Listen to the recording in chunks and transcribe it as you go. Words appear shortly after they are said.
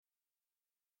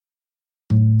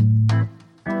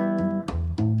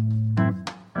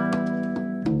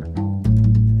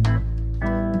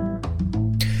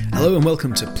Hello and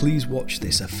welcome to Please Watch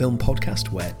This, a film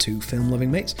podcast where two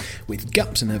film-loving mates with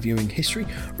gaps in their viewing history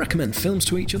recommend films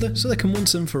to each other so they can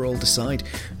once and for all decide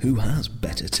who has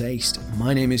better taste.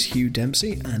 My name is Hugh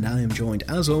Dempsey and I am joined,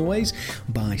 as always,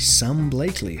 by Sam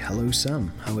Blakely. Hello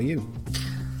Sam, how are you?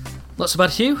 Not so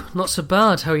bad, Hugh. Not so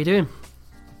bad. How are you doing?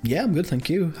 Yeah, I'm good, thank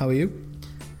you. How are you?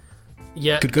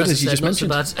 Yeah, good, as you just mentioned.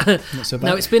 Not so bad. Not so bad.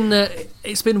 Now,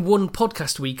 it's been one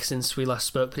podcast week since we last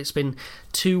spoke, but it's been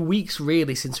 2 weeks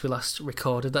really since we last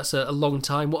recorded. That's a long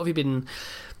time. What have you been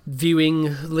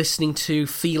viewing, listening to,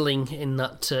 feeling in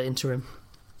that interim?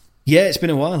 Yeah, it's been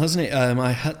a while, hasn't it?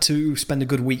 I had to spend a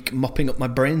good week mopping up my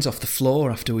brains off the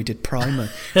floor after we did Primer,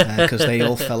 because they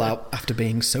all fell out after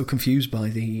being so confused by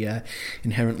the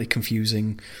inherently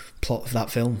confusing plot of that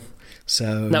film.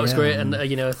 So that was great, and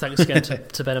thanks again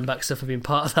to Ben and Baxter for being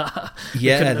part of that.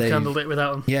 Yeah, couldn't have handled it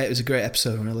without them. Yeah, it was a great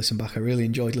episode. When I listened back, I really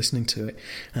enjoyed listening to it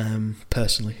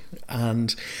personally.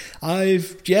 And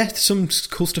some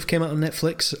cool stuff came out on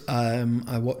Netflix. I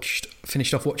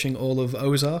finished off watching all of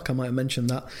Ozark. I might have mentioned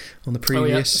that on the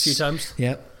previous. A few times.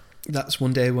 Yeah. That's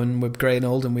one day when we're grey and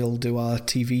old and we'll do our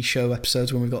TV show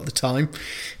episodes when we've got the time.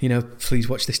 Please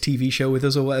watch this TV show with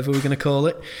us or whatever we're going to call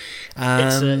it.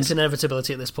 It's an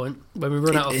inevitability at this point. When we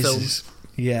run out of films.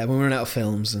 Yeah, when we run out of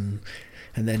films and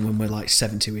then when we're like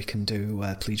 70 we can do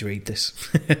Please Read This.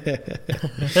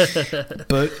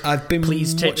 But I've been...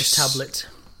 Please take your tablet.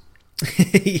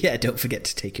 Yeah, don't forget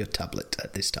to take your tablet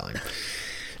at this time.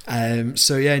 In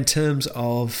terms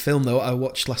of film though, I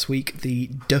watched last week the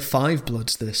Da 5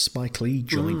 Bloods, the Spike Lee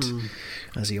joint,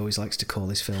 as he always likes to call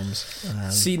his films.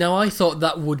 See, now I thought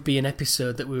that would be an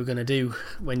episode that we were going to do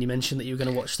when you mentioned that you were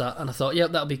going to watch that, and I thought,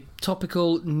 that'll be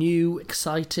topical, new,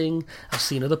 exciting. I've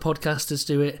seen other podcasters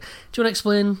do it. Do you want to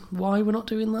explain why we're not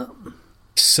doing that?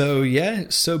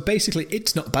 So basically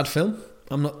it's not a bad film.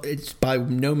 It's by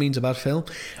no means a bad film.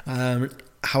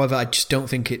 However, I just don't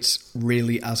think it's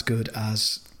really as good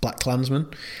as Black Klansman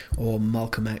or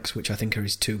Malcolm X, which I think are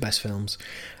his two best films,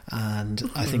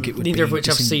 and I think it would neither of which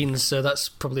I've seen, so that's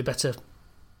probably better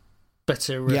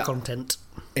content.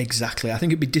 Exactly. I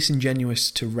think it'd be disingenuous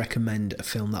to recommend a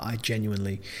film that I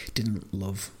genuinely didn't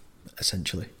love,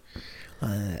 essentially.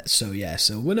 So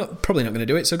we're probably not going to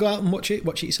do it. So go out and watch it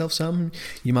yourself, Sam.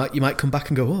 You might come back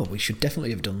and go, oh, we should definitely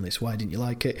have done this. Why didn't you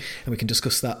like it? And we can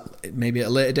discuss that maybe at a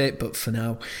later date. But for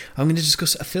now, I'm going to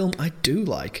discuss a film I do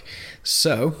like.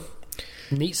 So,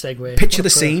 neat segue. Picture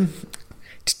the scene.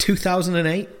 It's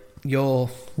 2008. You're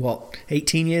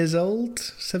 18 years old?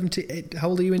 17? How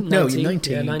old are you? 19. No, you're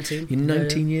 19. Yeah, 19. You're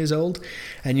 19 years old,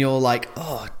 and you're like,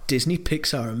 oh, Disney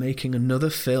Pixar are making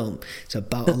another film. It's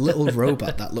about a little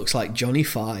robot that looks like Johnny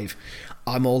Five.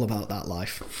 I'm all about that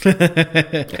life.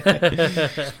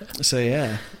 So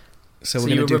yeah. So we're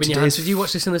you going to were do rubbing your hands. Did you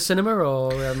watch this in the cinema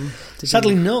or?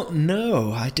 Sadly, not.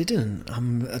 No, I didn't.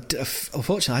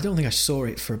 Unfortunately, I don't think I saw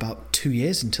it for about 2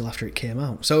 years until after it came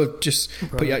out. So just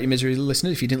put you out your misery,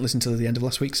 listeners. If you didn't listen to the end of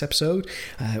last week's episode,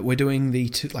 we're doing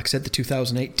like I said, the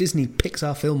 2008 Disney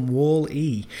Pixar film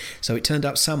Wall-E. So it turned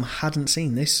out Sam hadn't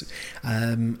seen this,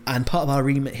 and part of our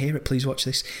remit here at Please Watch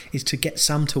This is to get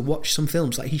Sam to watch some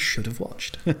films that he should have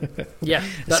watched. Yeah,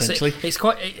 that's it.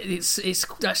 It's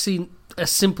actually a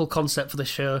simple concept for the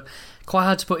show, quite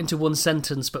hard to put into one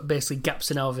sentence, but basically gaps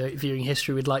in our viewing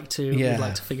history we'd like to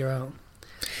figure out.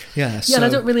 Yeah, and I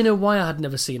don't really know why I had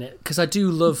never seen it, because I do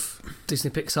love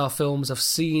Disney Pixar films. I've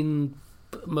seen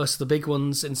most of the big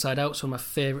ones. Inside Out's one of my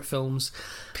favourite films.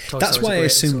 That's why I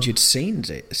assumed you'd seen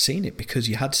it because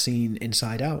you had seen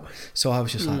Inside Out. So I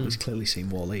was just like, he's clearly seen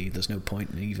Wall-E. There's no point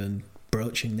in even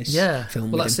broaching this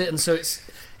film. Well, that's it. And so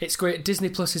it's great. Disney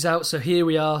Plus is out, so here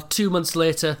we are 2 months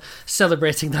later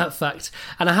celebrating that fact.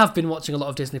 And I have been watching a lot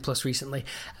of Disney Plus recently.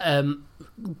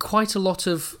 Quite a lot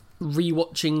of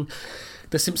rewatching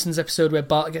the Simpsons episode where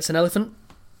Bart gets an elephant,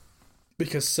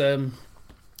 because my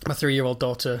 3-year-old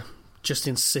daughter just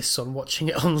insists on watching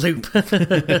it on loop.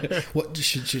 What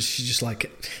she's just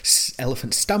like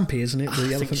Elephant Stampy, isn't it?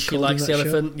 I think she likes the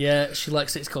elephant. Yeah, she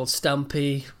likes it. It's called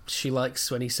Stampy. She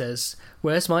likes when he says,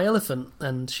 "Where's my elephant?"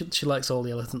 And she likes all the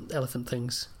elephant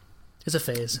things. It's a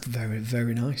phase. Very,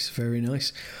 very nice. Very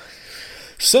nice.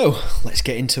 So let's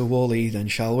get into Wall-E then,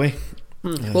 shall we?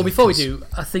 Well, before we do,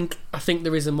 I think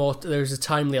there is a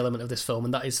timely element of this film,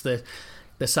 and that is the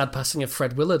sad passing of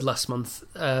Fred Willard last month,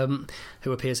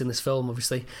 who appears in this film,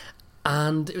 obviously.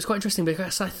 And it was quite interesting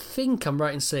because I think I'm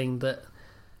right in saying that,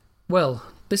 well,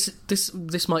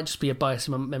 this might just be a bias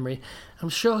in my memory. I'm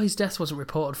sure his death wasn't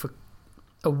reported for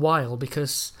a while,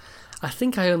 because I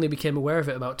think I only became aware of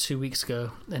it about 2 weeks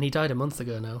ago, and he died a month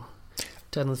ago now.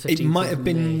 It might have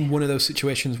been one of those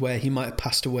situations where he might have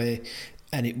passed away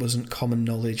and it wasn't common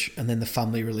knowledge, and then the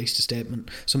family released a statement.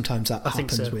 Sometimes that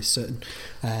happens with certain.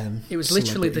 It was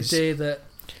literally the day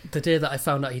that I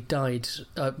found out he died,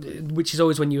 which is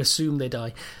always when you assume they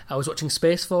die. I was watching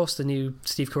Space Force, the new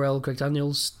Steve Carell, Greg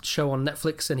Daniels show on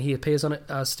Netflix, and he appears on it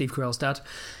as Steve Carell's dad.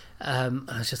 And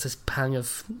it's just this pang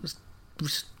of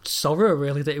sorrow,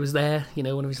 really, that it was there,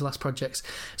 one of his last projects.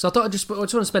 So I thought I just want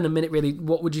to spend a minute, really.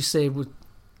 What would you say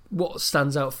what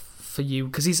stands out for you?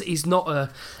 Because he's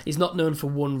not known for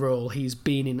one role. He's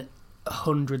been in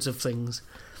hundreds of things.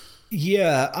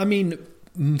 Yeah, I mean,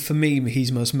 for me,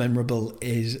 he's most memorable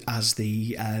is as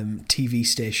the TV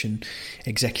station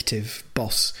executive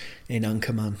boss in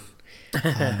Anchorman.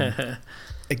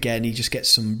 Again, he just gets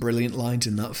some brilliant lines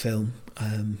in that film.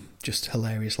 Just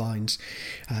hilarious lines.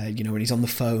 When he's on the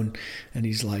phone and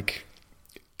he's like,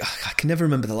 I can never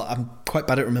remember I'm quite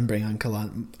bad at remembering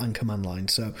Anchorman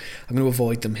lines, so I'm going to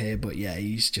avoid them here. But yeah,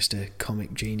 he's just a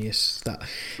comic genius.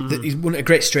 He's a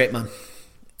great straight man,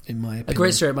 in my opinion. A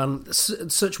great straight man,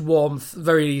 such warmth,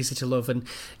 very easy to love. And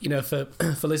for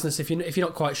listeners, if you're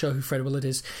not quite sure who Fred Willard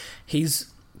is,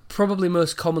 he's probably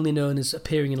most commonly known as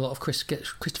appearing in a lot of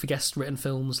Christopher Guest written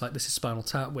films like This Is Spinal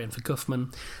Tap, Waiting for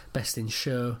Guffman, Best in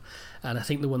Show, and I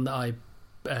think the one that I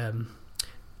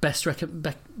best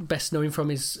know him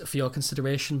from is For Your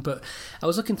Consideration. But I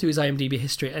was looking through his IMDb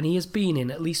history, and he has been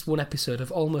in at least one episode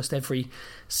of almost every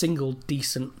single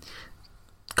decent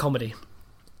comedy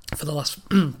for the last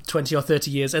 20 or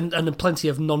 30 years, and plenty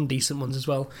of non-decent ones as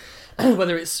well.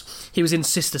 Whether he was in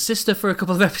Sister Sister for a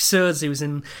couple of episodes, he was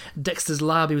in Dexter's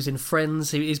Lab, he was in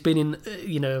Friends, he's been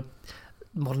in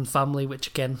Modern Family, which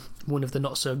again, one of the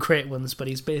not so great ones, but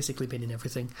he's basically been in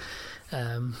everything.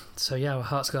 So yeah, our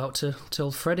hearts go out to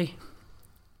old Freddie.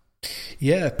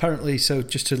 Yeah, apparently. So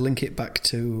just to link it back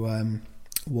to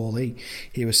Wall-E,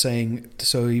 he was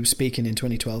speaking in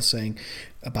 2012 saying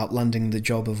about landing the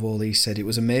job of Wall-E. He said it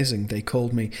was amazing. They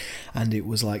called me and it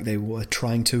was like they were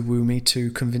trying to woo me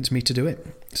to convince me to do it.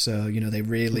 So they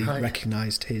really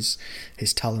recognised his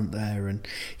talent there. And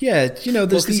yeah,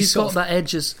 there's these he's got that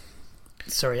edge as...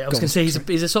 Sorry, I was going to say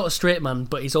he's a sort of straight man,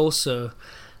 but he's also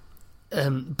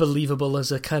believable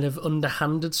as a kind of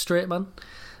underhanded straight man,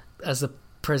 as the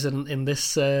president in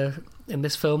this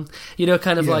film.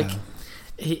 Like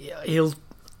he'll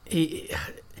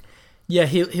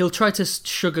try to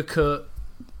sugarcoat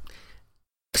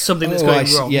something that's going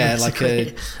wrong. Yeah,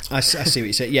 I see what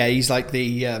you say. Yeah, he's like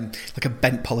the like a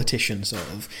bent politician sort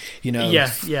of.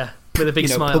 Yeah. With a big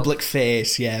smile, public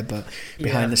face, but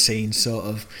behind the scenes, sort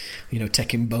of,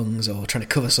 taking bungs or trying to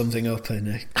cover something up,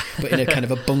 but in a kind of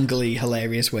a bungly,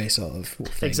 hilarious way, sort of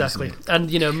thing, exactly.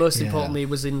 And most importantly,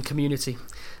 was in Community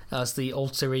as the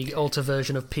alter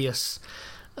version of Pierce.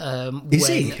 Is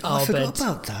he? I forgot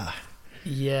about that.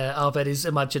 Yeah, Albert is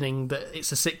imagining that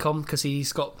it's a sitcom because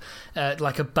he's got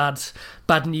like a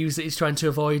bad news that he's trying to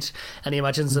avoid, and he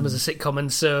imagines them as a sitcom,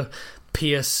 and so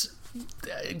Pierce,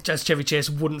 as Chevy Chase,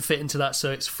 wouldn't fit into that,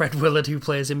 so it's Fred Willard who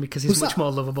plays him because he's much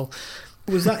more lovable.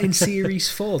 Was that in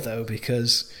series 4 though?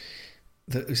 Because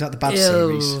was that the bad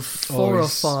series? 4 or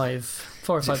 5.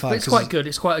 4 or 5. But it's quite good.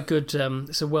 It's quite a good.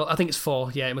 I think it's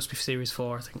 4. Yeah, it must be series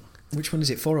 4. I think. Which one is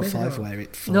it? 4 or 5? Where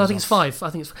it? No, I think it's 5.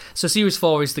 So. Series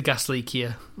 4 is the gas leak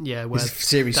here. Yeah, where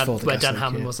series 4 where Dan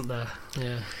Hammond wasn't there.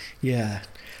 Yeah. Yeah.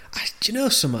 Do you know,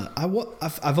 Summer?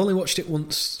 I've only watched it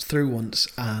once,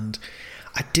 and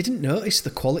I didn't notice the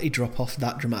quality drop off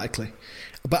that dramatically,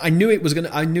 but I knew it was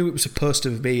supposed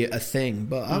to be a thing.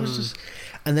 But I was just,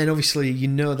 and then obviously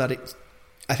that it.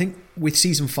 I think with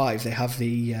season 5 they have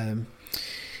the,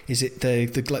 is it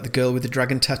the girl with the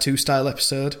dragon tattoo style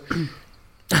episode?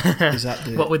 Is that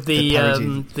what with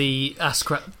the ass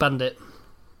crack bandit?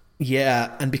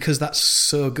 Yeah, and because that's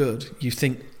so good, you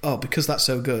think, because that's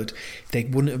so good, they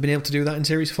wouldn't have been able to do that in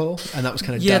series 4, and that was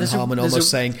kind of Dan Harmon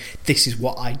almost saying, "This is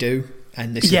what I do."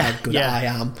 And this is how good I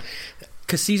am.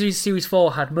 Because series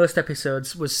 4 had most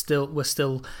episodes were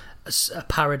still a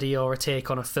parody or a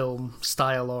take on a film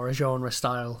style or a genre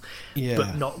style,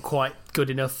 but not quite good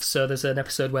enough. So there's an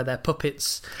episode where they're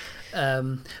puppets.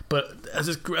 But there's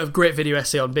a great video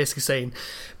essay on basically saying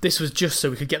this was just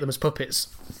so we could get them as puppets.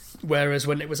 Whereas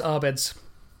when it was Arbed's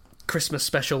Christmas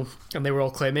special and they were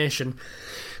all claymation,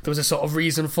 there was a sort of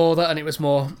reason for that, and it was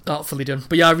more artfully done.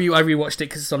 But yeah, I rewatched it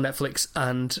because it's on Netflix,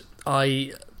 and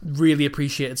I really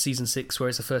appreciated season 6,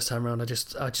 whereas the first time around I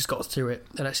just got through it,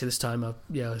 and actually this time I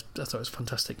thought it was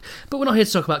fantastic. But we're not here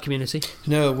to talk about Community.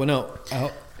 No, we're not.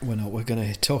 We're not. We're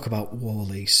going to talk about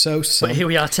WALL-E. So, but here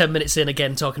we are 10 minutes in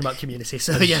again talking about Community.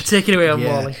 So yeah, take it away on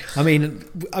WALL-E. I mean,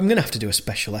 I'm going to have to do a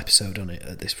special episode on it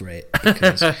at this rate,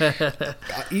 because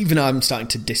even I'm starting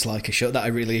to dislike a show that I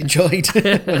really enjoyed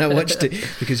when I watched it,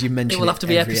 because you mentioned it will have to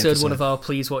be episode one of our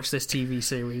Please Watch This TV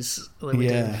series that we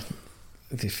do.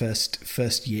 The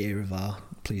first year of our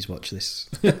Please Watch This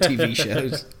TV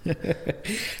shows.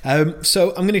 So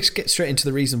I'm going to get straight into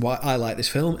the reason why I like this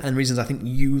film and reasons I think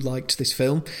you liked this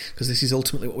film, because this is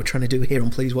ultimately what we're trying to do here on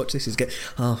Please Watch This, is get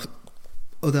our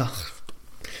other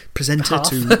presenter half.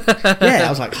 to... Yeah, I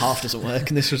was like, half doesn't work,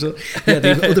 and this was...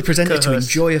 the other presenter to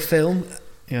enjoy a film,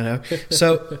 you know.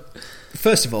 So,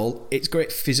 first of all, it's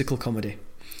great physical comedy.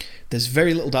 There's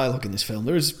very little dialogue in this film.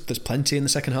 There's plenty in the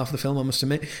second half of the film, I must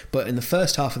admit. But in the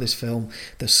first half of this film,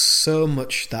 there's so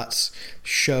much that's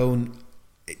shown.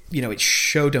 You know, it's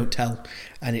show don't tell,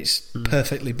 and it's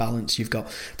perfectly balanced. You've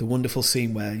got the wonderful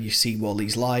scene where you see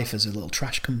WALL-E's life as a little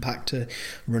trash compactor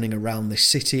running around this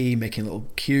city, making little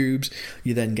cubes.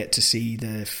 You then get to see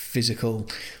the physical,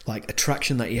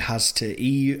 attraction that he has to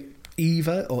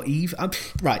Eva or Eve. I'm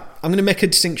going to make a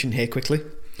distinction here quickly.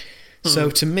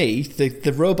 So to me,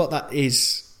 the robot that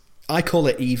is... I call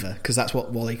it Eva, because that's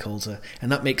what WALL-E calls her.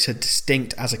 And that makes her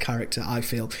distinct as a character, I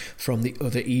feel, from the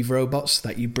other Eve robots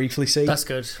that you briefly see. That's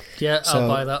good. Yeah, I'll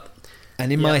buy that.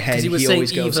 And in my head, he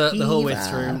always goes, Eva the whole way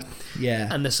through. Yeah.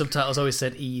 And the subtitles always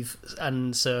said Eve.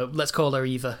 And so let's call her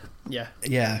Eva. Yeah.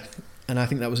 Yeah. And I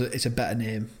think it's a better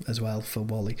name as well for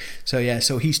WALL-E.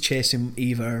 So he's chasing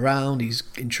Eva around. He's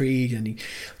intrigued, and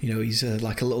he's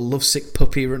like a little lovesick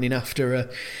puppy running after her,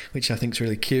 which I think is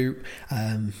really cute.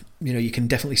 You can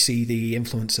definitely see the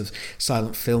influence of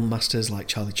silent film masters like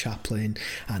Charlie Chaplin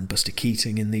and Buster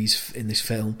Keaton in this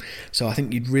film. So I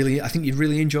think you'd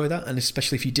really enjoy that, and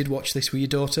especially if you did watch this with your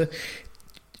daughter.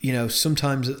 You know,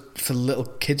 sometimes for little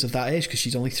kids of that age, because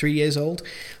she's only 3 years old,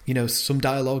 some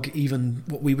dialogue, even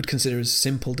what we would consider as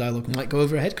simple dialogue, might go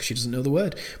over her head because she doesn't know the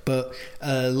word. But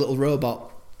a little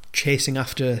robot chasing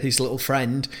after his little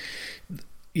friend,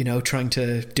 trying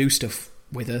to do stuff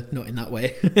with her, not in that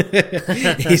way,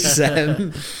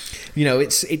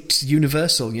 it's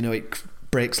universal. It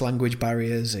breaks language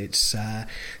barriers. It's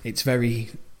very,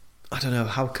 I don't know,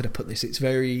 how could I put this? It's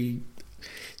very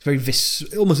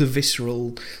almost a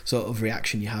visceral sort of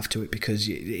reaction you have to it, because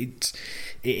it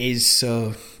is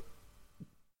so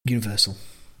universal.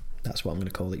 That's what I'm going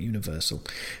to call it, universal.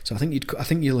 So I think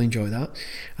you'll enjoy that.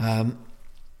 I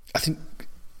think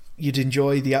you'd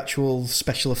enjoy the actual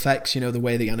special effects. The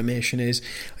way the animation is.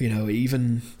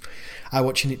 Even I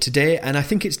watching it today, and I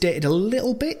think it's dated a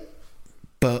little bit,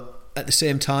 but at the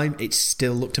same time, it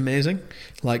still looked amazing.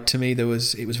 To me, it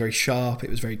was very sharp. It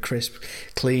was very crisp,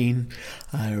 clean.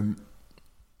 It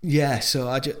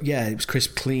was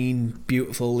crisp, clean,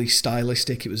 beautifully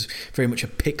stylistic. It was very much a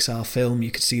Pixar film.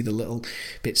 You could see the little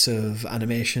bits of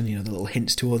animation, the little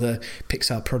hints to other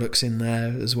Pixar products in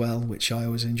there as well, which I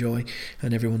always enjoy.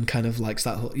 And everyone kind of likes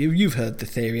that. You've heard the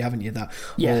theory, haven't you, that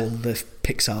all the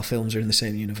Pixar films are in the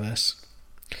same universe?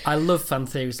 I love fan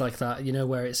theories like that,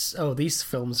 where it's, these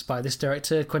films by this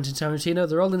director, Quentin Tarantino,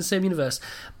 they're all in the same universe.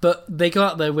 But they go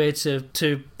out their way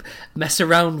to mess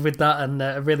around with that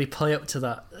and really play up to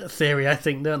that theory, I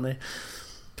think, don't they?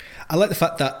 I like the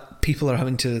fact that people are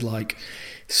having to,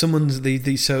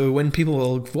 so when people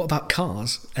will, what about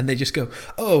cars? And they just go,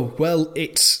 oh, well,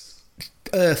 it's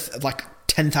Earth,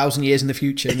 10,000 years in the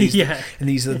future, and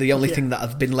these are the only thing that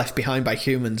have been left behind by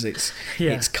humans. It's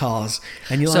cars,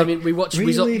 and you're so. I mean, we watch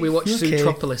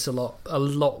Zootropolis a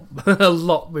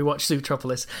lot. We watch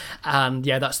Zootropolis, and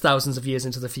that's thousands of years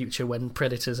into the future when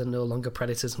predators are no longer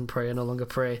predators and prey are no longer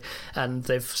prey, and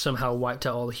they've somehow wiped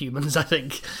out all the humans. I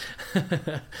think.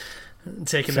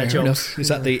 Taking their jobs. Is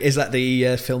that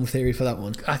the film theory for that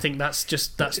one? I think that's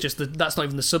not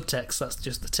even the subtext. That's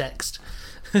just the text.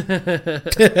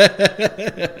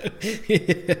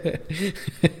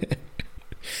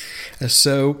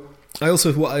 So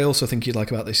what I also think you'd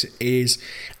like about this is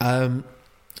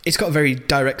it's got a very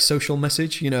direct social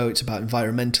message. It's about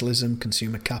environmentalism,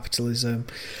 consumer capitalism.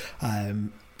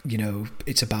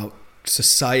 It's about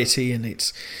society, and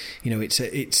it's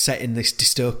set in this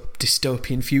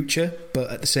dystopian future, but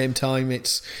at the same time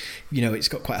it's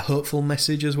got quite a hopeful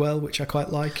message as well, which I quite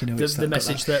like. The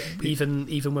message that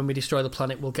even when we destroy the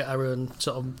planet, we'll get our own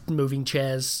sort of moving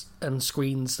chairs and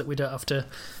screens that we don't have to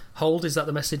hold. Is that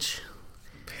the message?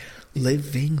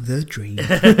 living the dream.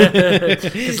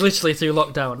 It's literally through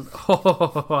lockdown.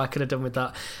 I could have done with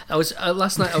that.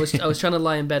 Last night. I was trying to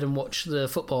lie in bed and watch the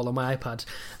football on my iPad,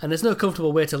 and there's no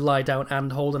comfortable way to lie down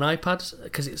and hold an iPad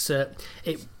because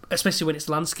especially when it's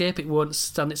landscape, it won't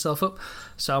stand itself up.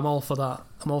 So I'm all for that.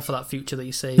 I'm all for that future that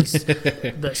you say.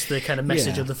 That's the kind of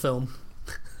message of the film.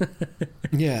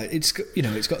 Yeah, it's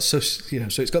got so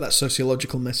it's got that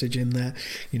sociological message in there,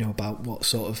 about what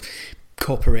sort of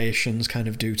corporations kind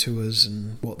of do to us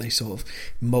and what they sort of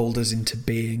mould us into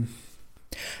being.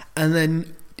 And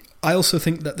then I also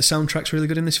think that the soundtrack's really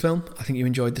good in this film. I think you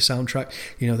enjoyed the soundtrack.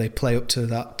 They play up to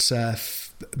that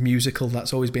musical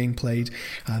that's always being played.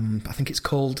 I think it's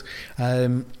called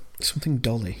something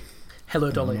Dolly.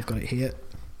 Hello, Dolly. I've got it here.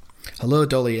 Hello,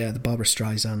 Dolly, the Barbara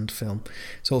Streisand film.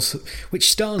 It's also,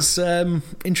 which stars,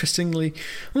 interestingly,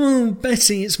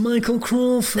 Betty, it's Michael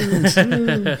Crawford.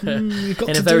 You've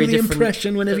got to do the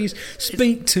impression whenever you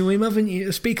speak to him, haven't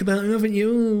you? Speak about him, haven't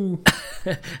you?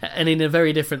 And in a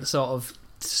very different sort of,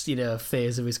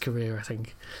 phase of his career, I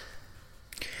think.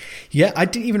 Yeah, I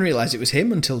didn't even realise it was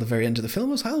him until the very end of the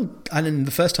film. And then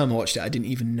the first time I watched it, I didn't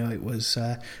even know it was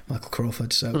Michael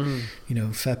Crawford. So,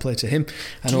 fair play to him.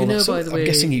 And do you know, by the way, I'm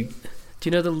guessing do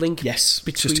you know the link? Yes,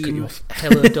 between just to cut you off.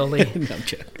 Hello, Dolly. No,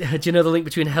 do you know the link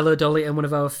between Hello, Dolly and one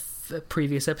of our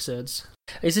previous episodes?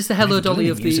 Is this the Hello, Dolly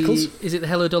of musicals? Is it the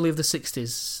Hello, Dolly of the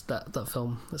 60s? That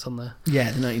film that's on there?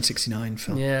 Yeah, the 1969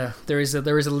 film. Yeah, there is a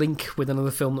link with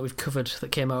another film that we've covered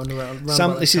that came out around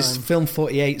Sam, about this time. is film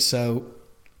 48, so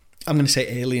I'm going to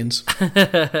say Aliens. Butch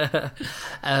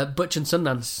and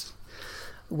Sundance.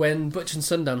 When Butch and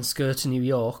Sundance go to New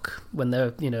York, when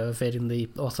they're evading the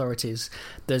authorities,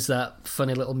 there's that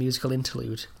funny little musical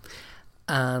interlude,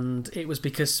 and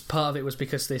part of it was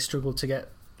because they struggled to get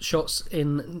shots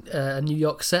in a New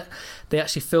York set. They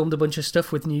actually filmed a bunch of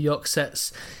stuff with New York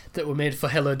sets that were made for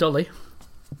Hello, Dolly,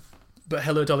 but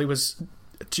Hello, Dolly was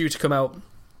due to come out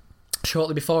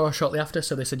shortly before or shortly after,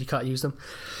 so they said you can't use them.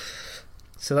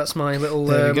 So that's my little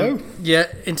there we go. Yeah,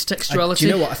 intertextuality. Do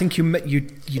you know what? I think you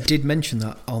did mention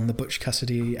that on the Butch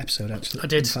Cassidy episode. Actually, I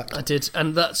did,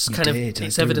 and that's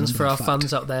it's evidence for our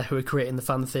fans out there who are creating the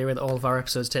fan theory that all of our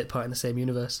episodes take part in the same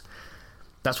universe.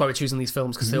 That's why we're choosing these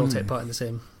films, because they all take part in the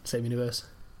same universe.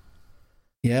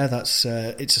 Yeah, that's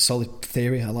it's a solid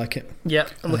theory. I like it. Yeah,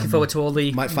 I'm looking forward to all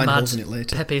the might find holes in it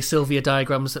later. Pepe Sylvia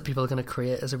diagrams that people are going to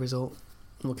create as a result.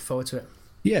 I'm looking forward to it.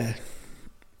 Yeah.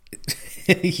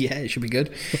 Yeah, it should be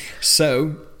good.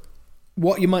 So,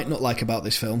 what you might not like about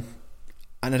this film,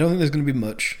 and I don't think there's going to be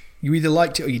much. You either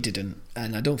liked it or you didn't,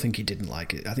 and I don't think you didn't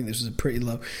like it. I think this was a pretty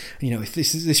low. If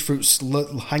this fruit's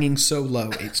hanging so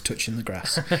low, it's touching the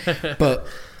grass. But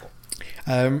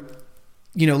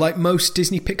like most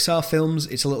Disney Pixar films,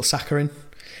 it's a little saccharine,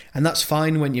 and that's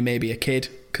fine when you're maybe a kid,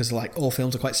 because like all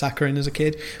films are quite saccharine as a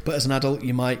kid. But as an adult,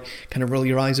 you might kind of roll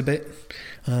your eyes a bit.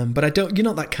 But you're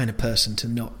not that kind of person to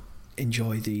not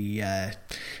enjoy the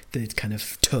kind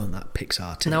of tone that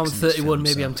Pixar takes. Now I'm 31,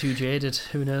 maybe I'm too jaded.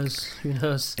 Who knows?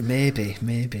 Maybe.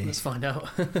 Let's find out.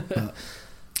 But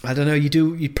I don't know.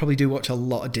 You probably do watch a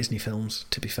lot of Disney films,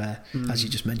 to be fair. As you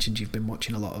just mentioned, you've been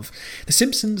watching a lot of The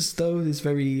Simpsons, though. Is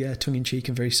very tongue-in-cheek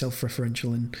and very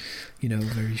self-referential and,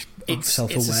 very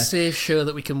self-aware. It's a safe show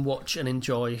that we can watch and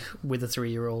enjoy with a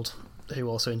 3-year-old who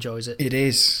also enjoys it. It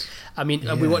is. I mean,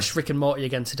 we watched Rick and Morty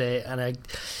again today, and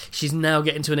she's now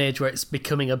getting to an age where it's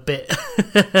becoming a bit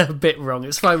wrong. It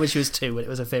was fine when she was 2 when it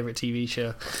was her favourite TV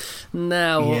show.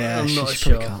 Now, I'm not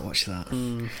sure. Probably can't watch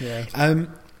that. Yeah.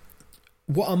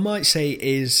 What I might say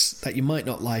is that you might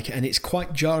not like it, and it's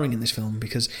quite jarring in this film,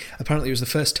 because apparently it was the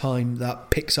first time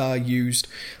that Pixar used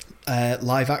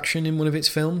live action in one of its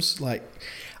films. Like,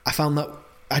 I found that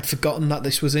I'd forgotten that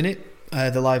this was in it.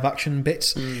 The live action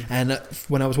bits, and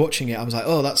when I was watching it I was like,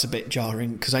 oh, that's a bit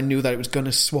jarring, because I knew that it was going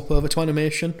to swap over to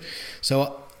animation.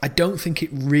 So I don't think it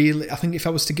really, I think if I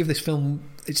was to give this film,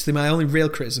 my only real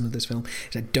criticism of this film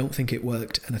is I don't think it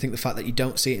worked, and I think the fact that you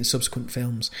don't see it in subsequent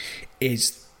films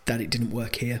is that it didn't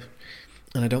work here,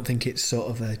 and I don't think it's sort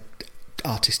of a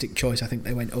artistic choice. I think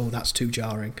they went, oh, that's too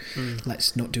jarring,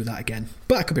 let's not do that again.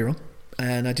 But I could be wrong,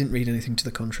 and I didn't read anything to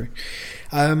the contrary.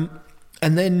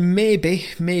 And then maybe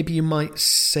you might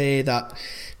say that,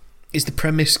 is the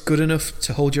premise good enough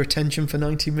to hold your attention for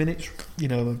 90 minutes?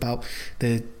 About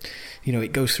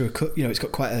it goes through it's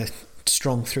got quite a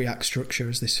strong 3-act structure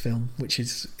as this film, which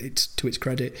it's to its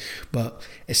credit, but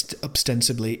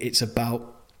ostensibly it's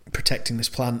about protecting this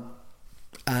plant.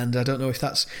 And I don't know if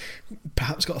that's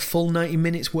perhaps got a full 90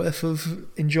 minutes worth of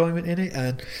enjoyment in it.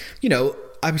 And,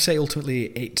 I would say ultimately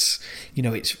it's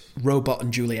Robot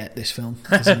and Juliet, this film,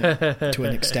 isn't it? To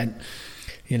an extent.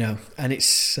 and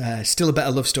it's still a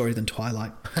better love story than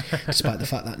Twilight, despite the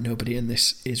fact that nobody in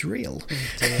this is real.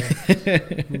 Oh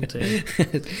dear.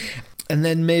 And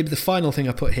then maybe the final thing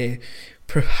I put here,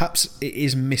 perhaps it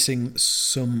is missing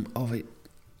some of the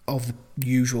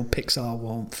usual Pixar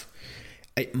warmth.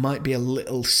 It might be a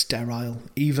little sterile,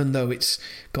 even though it's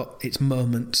got its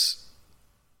moments.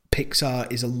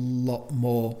 Pixar is a lot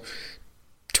more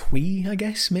twee, I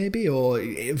guess, maybe, or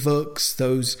it evokes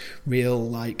those real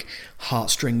like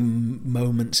heartstring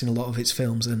moments in a lot of its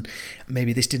films, and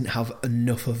maybe this didn't have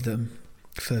enough of them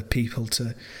for people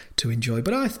to enjoy.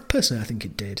 But I think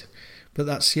it did. But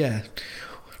that's, yeah.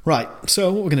 Right,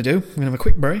 so what we're going to do, we're going to have a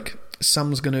quick break.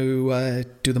 Sam's going to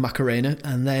do the Macarena,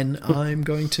 and then I'm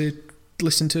going to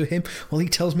listen to him while he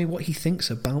tells me what he thinks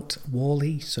about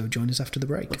Wall-E. So join us after the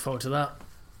break. Look forward to that.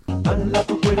 Dala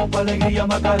tu cuerpo alegría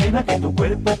Macarena, que tu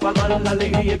cuerpo es para dar la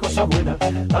alegría y cosas buenas.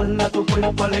 Dala tu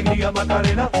cuerpo alegría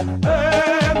Macarena,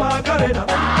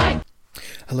 Macarena.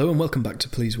 Hello and welcome back to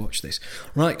Please Watch This.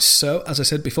 Right, so as I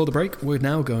said before the break, we're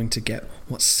now going to get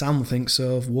what Sam thinks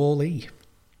of Wall-E.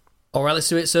 Alright, let's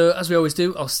do it. So as we always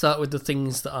do, I'll start with the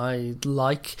things that I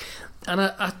like, and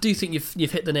I do think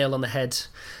you've hit the nail on the head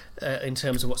in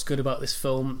terms of what's good about this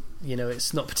film.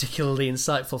 It's not particularly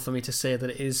insightful for me to say that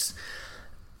it is,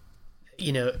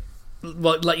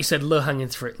 well, like you said, low hanging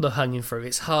fruit.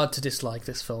 It's hard to dislike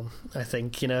this film, I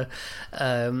think.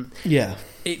 Yeah,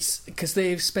 it's because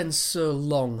they've spent so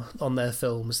long on their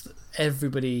films that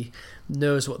everybody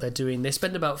knows what they're doing. They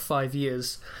spend about 5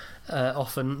 years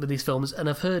often with these films, and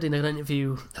I've heard in an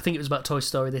interview, I think it was about Toy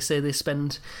Story, they say they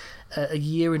spend a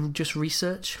year in just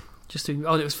research, it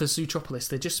was for Zootropolis.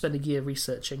 They just spend a year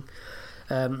researching.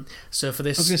 So for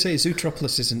this, I was going to say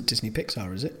Zootropolis isn't Disney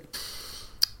Pixar, is it?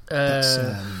 That's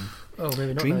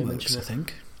maybe not. DreamWorks, I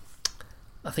think.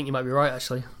 I think you might be right,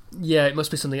 actually. Yeah, it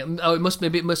must be something. Oh, it must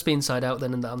be Inside Out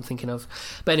then, and that I'm thinking of.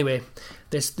 But anyway,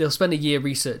 they'll spend a year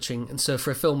researching, and so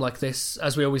for a film like this,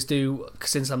 as we always do,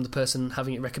 since I'm the person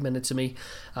having it recommended to me,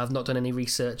 I've not done any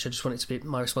research. I just want it to be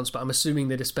my response. But I'm assuming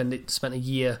they'd have spent a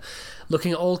year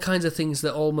looking at all kinds of things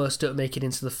that almost don't make it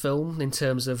into the film in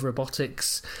terms of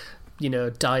robotics,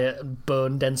 diet,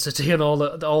 bone density, and all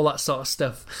that sort of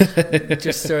stuff.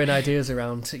 Just throwing ideas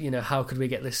around. How could we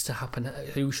get this to happen?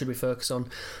 Who should we focus on?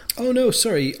 Oh no,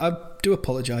 sorry, I do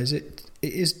apologise. It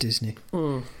is Disney.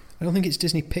 I don't think it's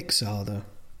Disney Pixar though.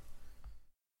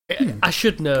 I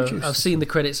should know. I've seen the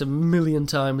credits a million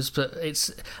times, but it's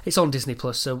on Disney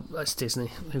Plus, so it's Disney.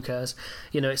 Who cares?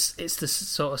 It's the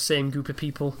sort of same group of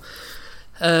people,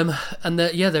 and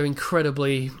they're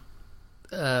incredibly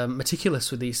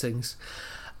meticulous with these things,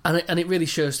 and it really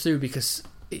shows through because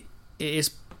it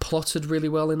is plotted really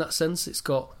well in that sense. It's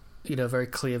got a very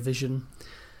clear vision.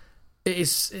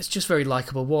 It's just very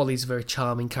likeable. Wall-E's a very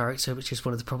charming character, which is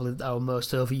one of probably our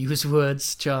most overused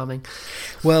words, charming.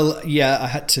 Well, yeah, I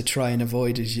had to try and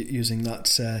avoid using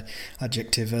that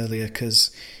adjective earlier because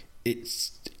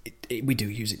we do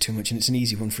use it too much, and it's an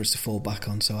easy one for us to fall back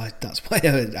on. So that's why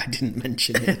I didn't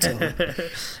mention it at all.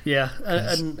 Yeah,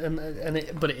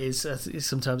 but it is.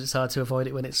 Sometimes it's hard to avoid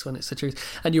it when it's the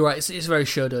truth. And you're right. It's very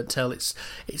show don't tell. It's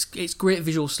great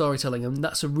visual storytelling, and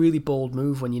that's a really bold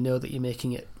move when you know that you're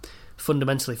making it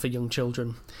fundamentally for young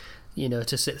children,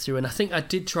 to sit through. And I think I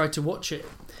did try to watch it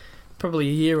probably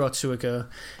a year or two ago,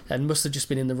 and must have just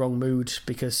been in the wrong mood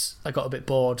because I got a bit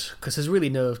bored because there's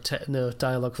really no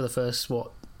dialogue for the first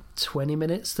 20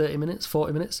 minutes, 30 minutes,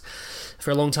 40 minutes for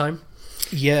a long time.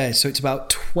 Yeah, so it's about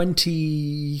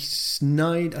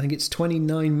 29, I think it's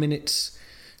 29 minutes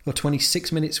or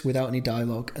 26 minutes without any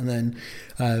dialogue, and then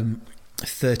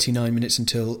 39 minutes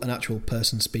until an actual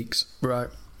person speaks. Right,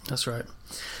 that's right.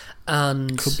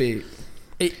 And could be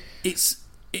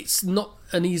it's not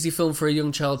an easy film for a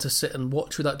young child to sit and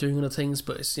watch without doing other things,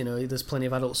 but it's there's plenty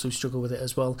of adults who struggle with it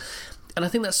as well. And I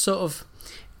think that's sort of,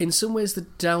 in some ways, the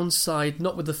downside,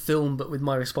 not with the film, but with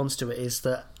my response to it, is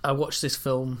that I watched this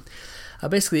film. I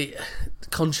basically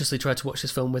consciously tried to watch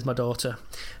this film with my daughter.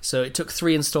 So it took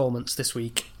 3 installments this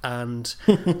week, and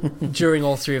during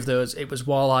all 3 of those, it was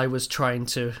while I was trying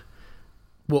to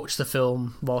watch the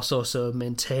film whilst also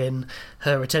maintain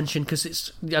her attention,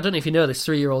 because I don't know if you know this,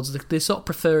 3-year-olds, they sort of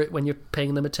prefer it when you're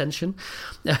paying them attention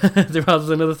rather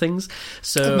than other things.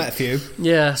 So I've met a few.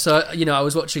 Yeah, so I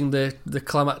was watching the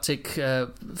climactic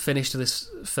finish to this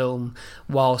film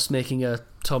whilst making a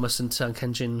Thomas and Tank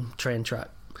Engine train track.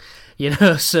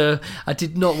 So I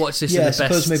did not watch this in the best. Yeah, I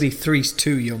suppose maybe 3's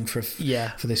too young for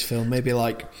this film. Maybe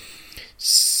like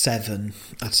 7,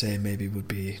 I'd say, maybe would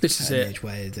be an age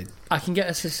where I can get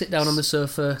us to sit down on the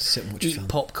sofa, eat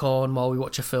popcorn while we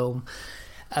watch a film,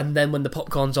 and then when the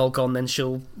popcorn's all gone, then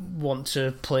she'll want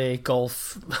to play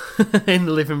golf in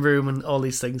the living room and all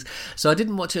these things. So I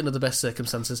didn't watch it under the best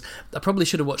circumstances. I probably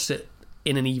should have watched it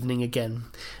in an evening again,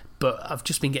 but I've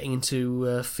just been getting into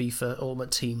FIFA Ultimate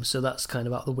Team, so that's kind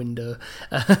of out the window.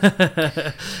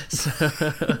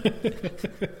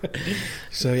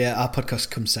 So yeah, our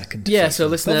podcast comes second. Yeah, so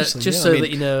listener, obviously, just yeah, so I mean,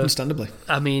 that you know, understandably.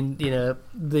 I mean, you know,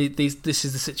 this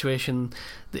is the situation,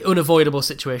 the unavoidable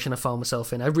situation I found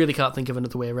myself in. I really can't think of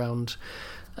another way around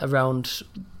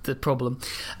the problem.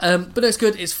 But it's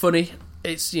good. It's funny.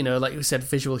 It's, you know, like we said,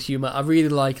 visual humour. I really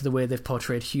like the way they've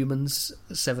portrayed humans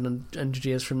 700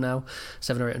 years from now,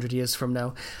 700 or 800 years from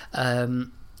now,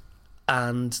 and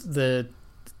the,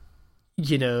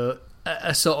 you know,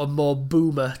 a sort of more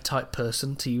boomer type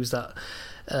person, to use that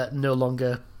no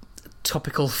longer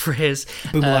topical phrase.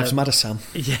 Boomer Lives Matter, Sam.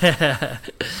 Yeah,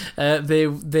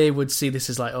 they would see this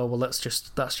as like, oh well, that's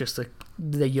just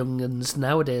the young'uns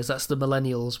nowadays. That's the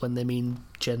millennials when they mean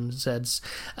Gen Zs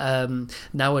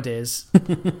nowadays.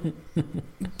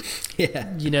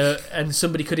 Yeah, you know, and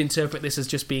somebody could interpret this as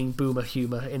just being boomer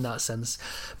humour in that sense.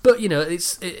 But you know,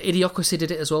 Idiocracy did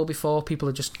it as well before. People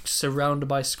are just surrounded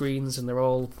by screens and they're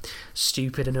all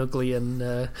stupid and ugly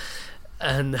and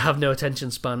have no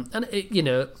attention span. And you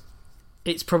know,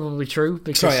 it's probably true.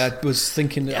 Because sorry, I was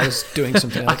thinking that I was doing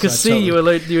something else. I could see you were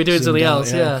doing something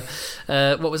else. Yeah.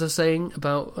 What was I saying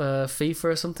about FIFA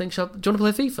or something? Do you want to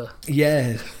play FIFA?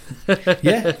 Yeah,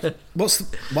 yeah. Why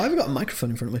have I got a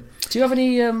microphone in front of me? Do you have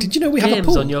any? Did you know we games have a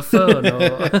pool on your phone? Or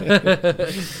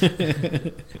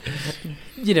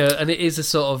you know, and it is a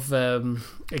sort of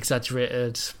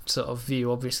exaggerated sort of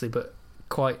view, obviously, but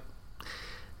quite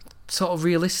sort of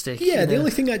realistic. Yeah, the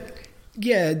only thing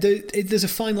there's a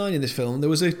fine line in this film. There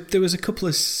was a couple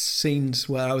of scenes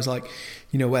where I was like,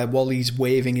 you know, where Wally's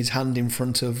waving his hand in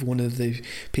front of one of the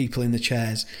people in the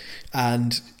chairs,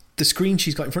 and the screen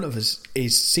she's got in front of us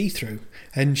is see-through,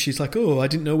 and she's like, "Oh, I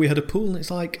didn't know we had a pool." And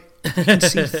it's like,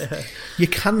 you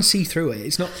can see through it.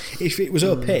 It's not, if it was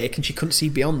opaque and she couldn't see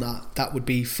beyond that would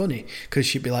be funny, because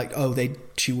she'd be like, oh,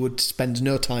 she would spend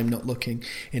no time not looking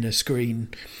in a screen.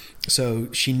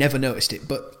 So she never noticed it,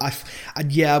 but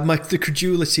the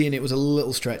credulity in it was a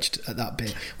little stretched at that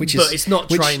bit. But it's not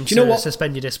trying to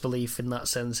suspend your disbelief in that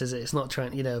sense, is it? It's not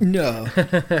trying, you know. No,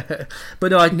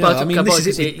 but no, this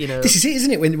is it. You know, this is it,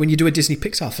 isn't it? When you do a Disney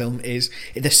Pixar film,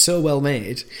 they're so well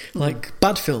made. Like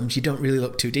bad films, you don't really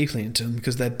look too deeply into them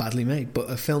because they're badly made. But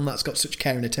a film that's got such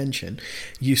care and attention,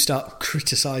 you start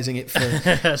criticising it for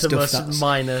the stuff most that's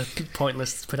minor,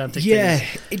 pointless, pedantic. Yeah,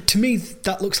 things. To me,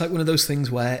 that looks like one of those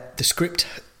things where the script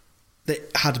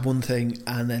that had one thing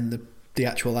and then the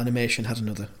actual animation had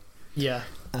another. Yeah.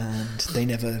 And they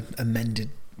never amended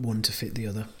one to fit the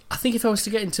other. I think if I was to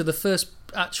get into the first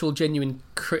actual genuine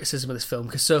criticism of this film,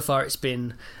 because so far it's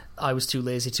been I was too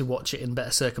lazy to watch it in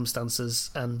better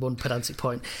circumstances, and one pedantic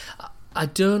point,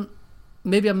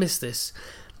 maybe I missed this,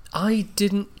 I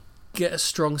didn't get a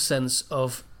strong sense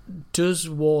of, does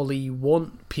Wall-E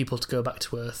want people to go back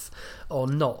to Earth or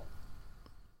not?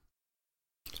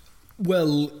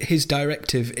 Well, his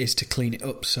directive is to clean it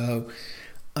up, so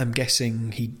I'm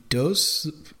guessing he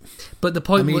does. But the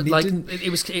point was,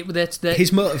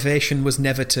 his motivation was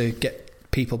never to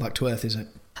get people back to Earth, is it?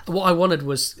 What I wanted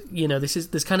was, you know,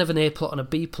 there's kind of an A plot and a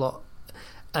B plot,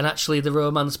 and actually the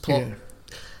romance plot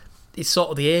is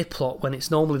sort of the A plot when it's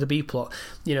normally the B plot.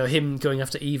 You know, him going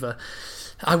after Eva.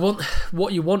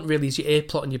 What you want really is your A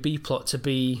plot and your B plot to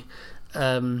be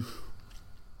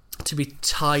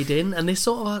tied in, and this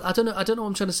sort of, I don't know what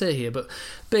I'm trying to say here, but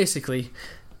basically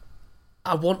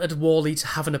I wanted Wall-E to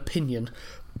have an opinion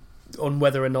on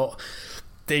whether or not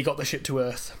they got the ship to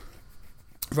Earth,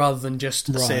 rather than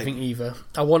just saving Eva.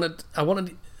 I wanted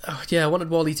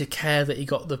Wall-E to care that he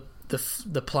got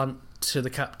the plant to the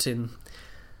captain,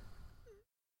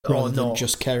 rather than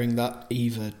just caring that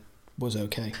Eva was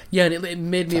okay. Yeah, and it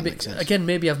made me a bit, again,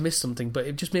 maybe I've missed something, but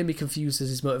it just made me confused as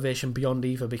his motivation beyond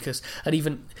Eva, and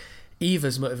even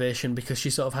Eva's motivation, because she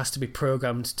sort of has to be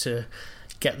programmed to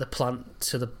get the plant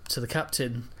to the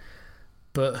captain.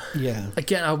 But yeah,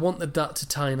 again, I wanted that to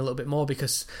tie in a little bit more,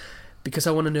 because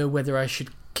I want to know whether I should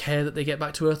care that they get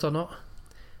back to Earth or not.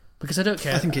 Because I don't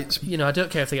care. I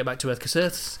don't care if they get back to Earth, because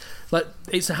Earth's like,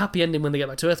 it's a happy ending when they get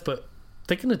back to Earth, but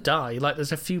they're gonna die. Like,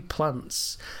 there's a few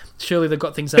plants. Surely they've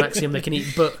got things on Axiom they can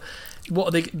eat, but what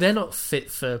are they? They're not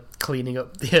fit for cleaning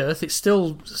up the Earth. It's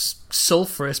still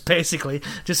sulphurous, basically.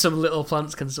 Just some little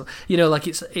plants can, you know, like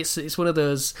it's one of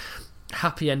those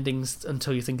happy endings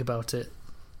until you think about it.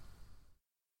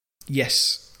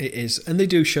 Yes, it is, and they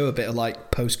do show a bit of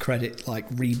like post-credit, like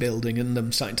rebuilding and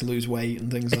them starting to lose weight and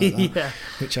things like that, Yeah.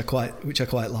 which I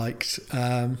quite liked.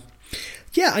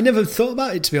 Yeah, I never thought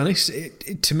about it, to be honest.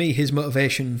 To me, his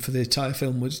motivation for the entire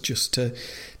film was just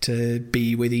to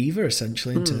be with Eva,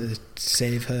 essentially, and to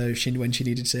save her when she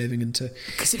needed saving, and to.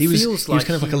 Because He was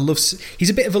kind of like a he's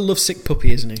a bit of a lovesick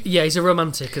puppy, isn't he? Yeah, he's a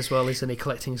romantic as well, isn't he?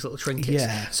 Collecting his little trinkets.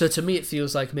 Yeah. So to me, it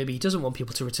feels like maybe he doesn't want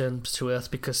people to return to Earth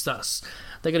because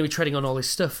they're going to be treading on all his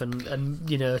stuff and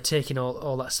taking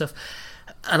all that stuff.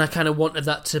 And I kind of wanted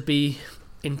that to be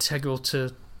integral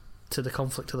to the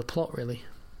conflict of the plot, really.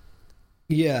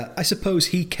 Yeah, I suppose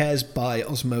he cares by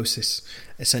osmosis,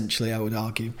 essentially, I would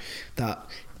argue, that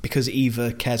because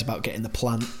Eva cares about getting the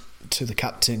plant to the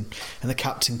captain, and the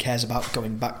captain cares about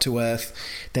going back to Earth,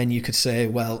 then you could say,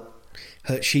 well,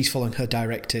 she's following her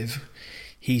directive,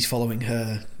 he's following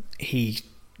her, he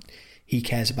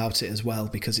cares about it as well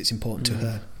because it's important to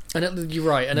her. And you're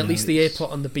right, and at least the A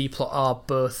plot and the B plot are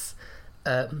both,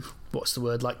 what's the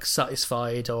word, like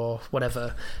satisfied or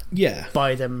whatever,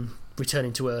 by them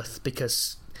returning to Earth,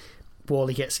 because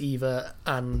Wally gets Eva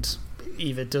and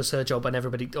Eva does her job and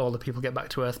all the people get back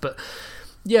to Earth. But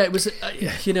yeah, it was it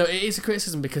is a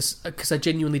criticism because I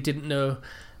genuinely didn't know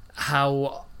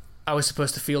how I was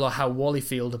supposed to feel or how Wally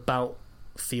felt about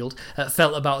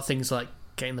things like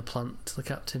getting the plant to the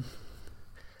captain.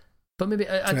 But maybe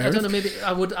I don't know. Maybe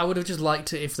I would have just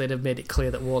liked it if they'd have made it clear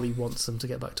that Wally wants them to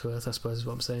get back to Earth, I suppose is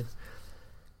what I'm saying.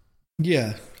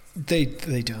 Yeah. They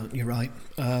don't. You're right.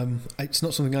 It's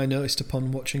not something I noticed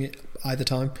upon watching it either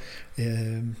time.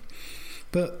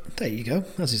 But there you go.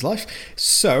 That's his life.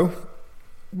 So,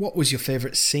 what was your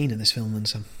favourite scene in this film, then,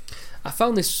 Sam? I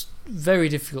found this very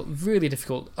difficult, really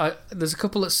difficult. There's a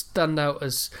couple that stand out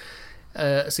as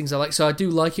things I like. So I do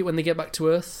like it when they get back to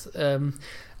Earth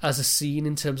as a scene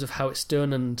in terms of how it's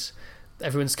done, and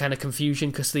everyone's kind of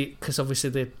confusion because obviously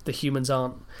the humans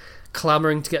aren't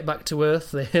clamouring to get back to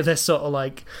Earth. They're sort of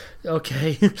like,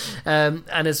 okay. And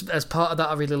as part of that,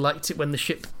 I really liked it when the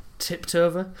ship tipped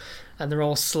over and they're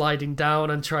all sliding down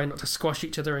and trying not to squash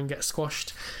each other and get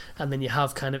squashed. And then you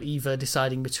have kind of Eva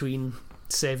deciding between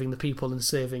saving the people and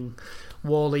saving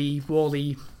Wally.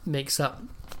 Wally makes that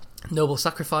noble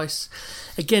sacrifice.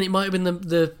 Again, it might have been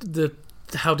the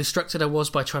how distracted I was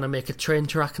by trying to make a train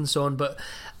track and so on, but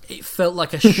it felt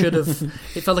like it should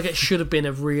have been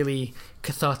a really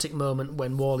cathartic moment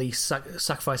when Wally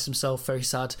sacrificed himself, very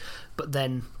sad, but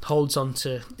then holds on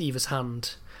to Eva's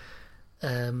hand.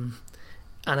 And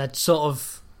I sort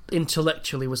of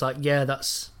intellectually was like, yeah,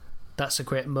 that's a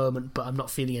great moment, but I'm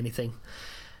not feeling anything.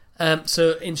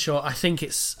 So in short, I think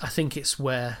it's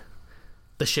where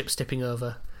the ship's tipping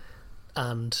over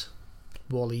and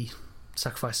Wally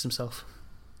sacrificed himself.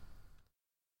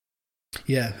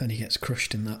 Yeah, and he gets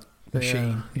crushed in that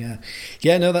machine.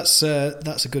 Yeah. No, that's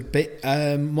a good bit.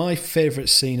 My favourite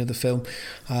scene of the film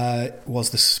was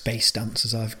the space dance,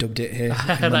 as I've dubbed it here.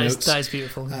 That is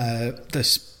beautiful.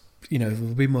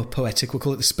 We'll be more poetic. We'll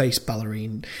call it the space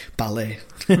ballet.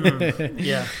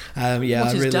 Yeah. I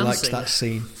really liked that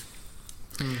scene.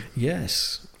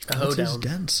 Yes. A hoedown.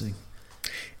 Dancing.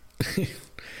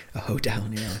 A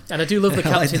hoedown, yeah. And I do love the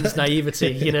captain's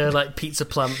naivety, like pizza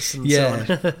plants and so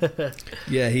on.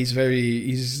 Yeah, he's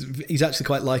actually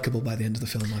quite likeable by the end of the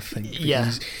film, I think.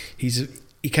 Yeah.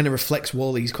 He kind of reflects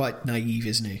Wally. He's quite naive,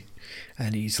 isn't he?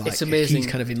 And he's like, it's amazing. He's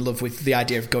kind of in love with the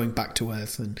idea of going back to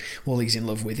Earth, and Wally's in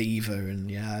love with Eva,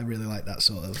 and yeah, I really like that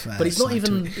sort of. But he's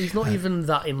not even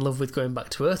that in love with going back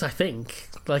to Earth. I think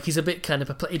he's a bit kind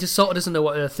of he just sort of doesn't know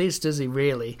what Earth is, does he?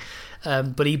 Really?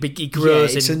 But he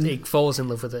grows he falls in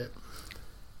love with it.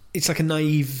 It's like a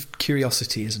naive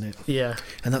curiosity, isn't it? Yeah.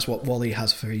 And that's what Wally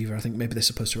has for Eva. I think maybe they're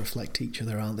supposed to reflect each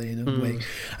other, aren't they? In a way.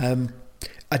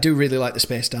 I do really like the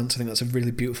space dance. I think that's a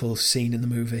really beautiful scene in the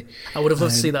movie. I would have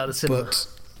loved to see that at the cinema.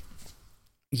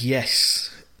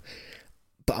 Yes.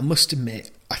 But I must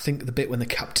admit, I think the bit when the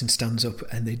captain stands up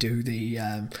and they do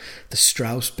the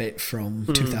Strauss bit from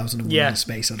 2001: A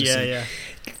Space Odyssey,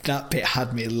 that bit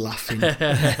had me laughing.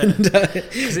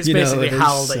 Because it's basically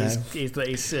Hal that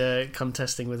he's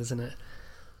contesting with, isn't it?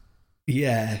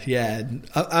 Yeah.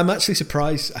 I'm actually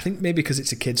surprised. I think maybe because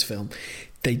it's a kids' film,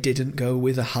 they didn't go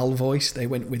with a Hal voice. They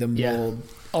went with a more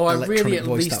electronic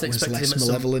voice that was less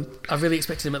malevolent. I really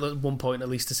expected him at one point at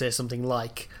least to say something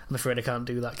like, "I'm afraid I can't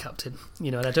do that, Captain."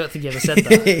 And I don't think he ever said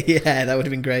that. Yeah, that would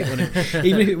have been great, wouldn't it?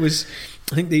 Even if it was,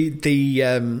 I think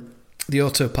the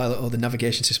autopilot or the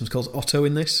navigation system is called Otto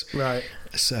in this. Right.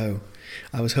 So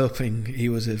I was hoping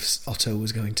Otto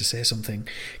was going to say something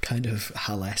kind of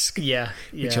Hal-esque. Yeah.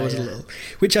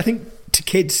 Which I think,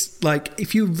 to kids, like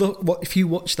if you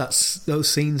watch those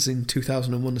scenes in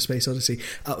 2001: A Space Odyssey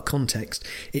out of context,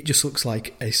 it just looks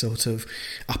like a sort of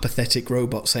apathetic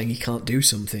robot saying he can't do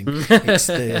something. It's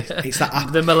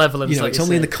the malevolence. It's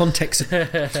only in the context.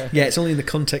 It's only in the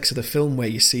context of the film where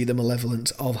you see the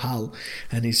malevolence of Hal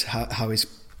and how his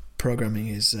programming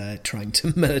is trying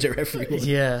to murder everyone.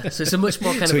 Yeah, so it's a much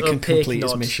more kind so of he can opaque complete nod.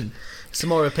 his mission. It's a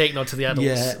more opaque nod to the adults.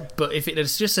 Yeah. But if it had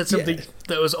just said something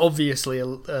that was obviously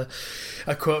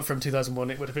a quote from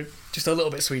 2001, it would have been just a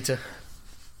little bit sweeter.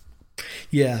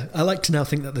 Yeah, I like to now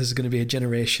think that there's going to be a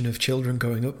generation of children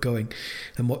going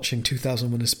and watching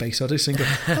 2001: A Space Odyssey and go,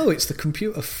 oh, it's the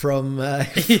computer from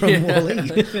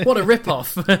WALL-E. What a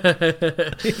rip-off.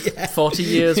 40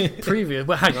 years previous.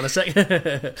 Well, hang on a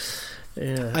second.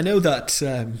 Yeah. I know that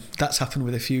that's happened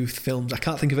with a few films. I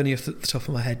can't think of any off the top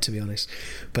of my head, to be honest,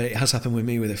 but it has happened with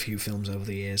me with a few films over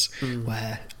the years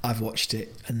where I've watched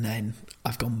it and then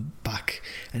I've gone back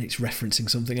and it's referencing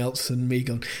something else and me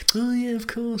gone, oh yeah, of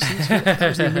course, that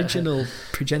was the original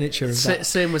progenitor of that.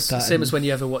 Same as when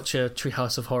you ever watch a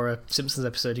Treehouse of Horror Simpsons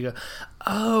episode, you go,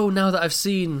 oh, now that I've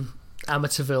seen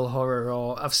Amityville Horror,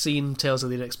 or I've seen Tales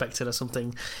of the Unexpected or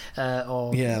something,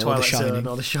 or Twilight Zone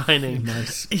or The Shining,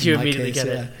 you immediately get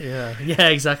it. Yeah,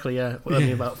 exactly. Yeah,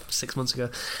 only about 6 months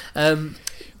ago.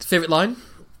 Favourite line?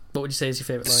 What would you say is your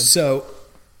favourite line? So,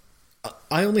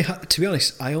 to be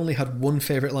honest, I only had one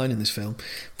favourite line in this film,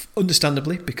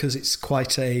 understandably, because it's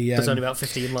quite a... There's only about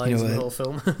 15 lines in the whole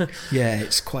film. Yeah,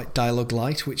 it's quite dialogue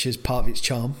light, which is part of its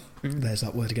charm. There's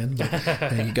that word again, but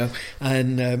there you go.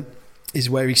 And... is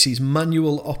where he sees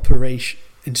manual operation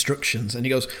instructions and he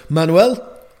goes, Manuel,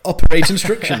 operate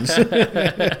instructions.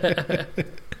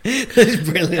 It's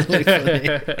brilliantly funny.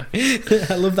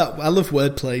 I love that. I love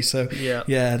wordplay, so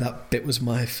yeah, that bit was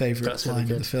my favourite line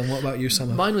of the film. What about you,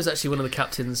 Sam? Mine was actually one of the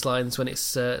captain's lines when it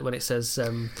says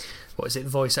what is it,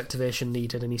 voice activation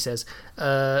needed, and he says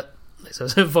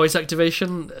so voice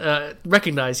activation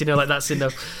recognised, like that's in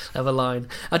of a line.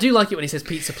 I do like it when he says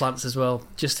pizza plants as well.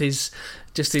 Just his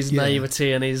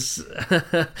naivety and his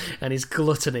and his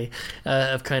gluttony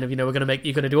of kind of, you're going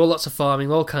to do lots of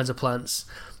farming, all kinds of plants,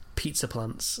 pizza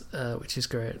plants, which is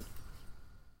great.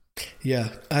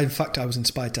 Yeah, in fact, I was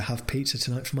inspired to have pizza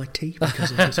tonight for my tea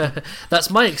because of this one. That's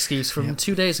my excuse from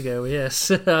 2 days ago. Yes,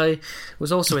 I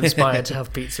was also inspired to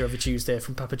have pizza every Tuesday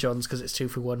from Papa John's because it's 2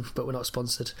 for 1, but we're not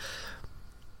sponsored.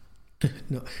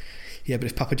 No. Yeah, but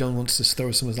if Papa John wants to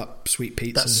throw some of that sweet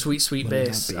pizza, that sweet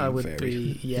base, I would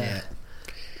be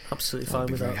absolutely fine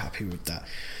with that. I'd be very happy with that.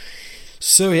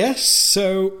 So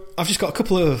I've just got a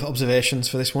couple of observations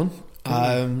for this one.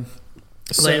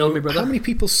 So, how many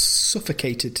people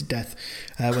suffocated to death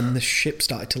when the ship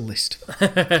started to list?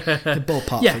 The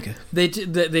ballpark figure.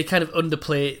 They kind of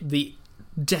underplay the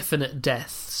definite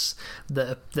deaths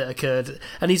that occurred,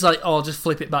 and he's like, "Oh, I'll just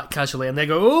flip it back casually," and they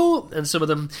go, "Oh!" and some of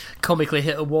them comically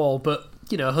hit a wall, but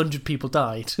 100 people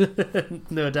died,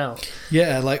 no doubt.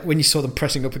 Yeah, like when you saw them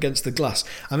pressing up against the glass.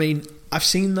 I mean, I've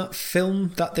seen that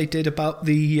film that they did about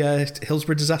the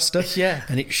Hillsborough disaster,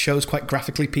 and it shows quite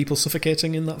graphically people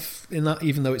suffocating in that,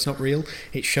 even though it's not real.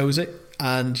 It shows it,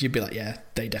 and you'd be like, yeah,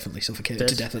 they definitely suffocated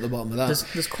to death at the bottom of that.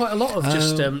 There's quite a lot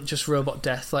of just robot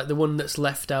death, like the one that's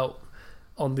left out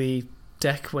on the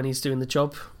deck when he's doing the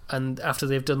job. And after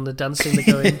they've done the dancing, they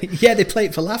go in. Yeah, they play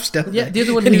it for laughs, don't they? Yeah, the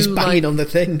other one and he's banging on the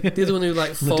thing. The other one who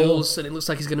falls and it looks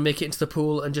like he's going to make it into the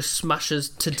pool and just smashes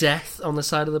to death on the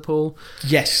side of the pool.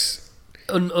 Yes,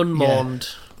 unmourned.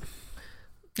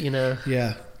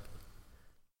 Yeah.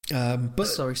 But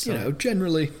sorry.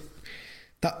 Generally.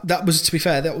 That was, to be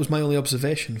fair, that was my only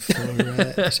observation for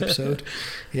this episode.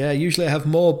 Yeah, usually I have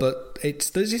more, but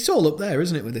it's all up there,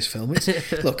 isn't it, with this film?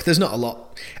 Look, there's not a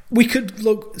lot. We could,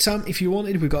 look, Sam, if you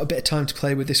wanted, we've got a bit of time to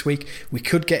play with this week. We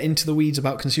could get into the weeds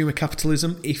about consumer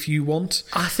capitalism if you want.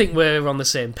 I think we're on the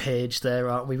same page there,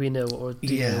 aren't we? We know what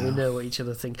we know what each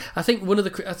other think. I think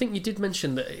I think you did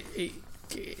mention that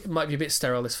it might be a bit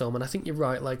sterile, this film, and I think you're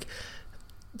right. Like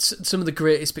some of the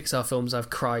greatest Pixar films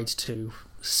I've cried to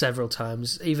several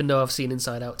times. Even though I've seen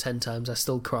Inside Out 10 times, I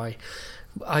still cry.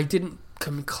 I didn't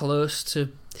come close to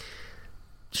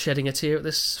shedding a tear at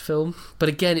this film, but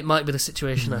again, it might be the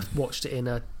situation. I've watched it in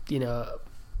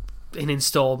in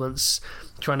installments,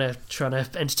 trying to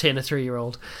entertain a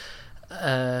 3-year-old.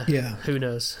 Who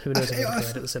knows if I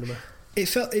cried at the cinema.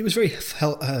 It was very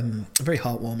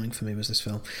heartwarming for me, was this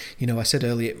film. I said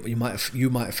earlier you might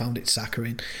have found it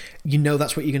saccharine.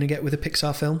 That's what you're going to get with a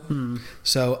Pixar film.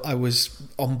 So I was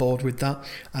on board with that,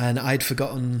 and I'd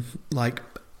forgotten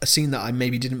a scene that I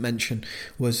maybe didn't mention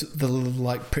was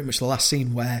pretty much the last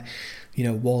scene where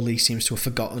Wall-E seems to have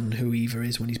forgotten who Eva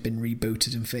is when he's been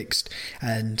rebooted and fixed,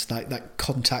 and like that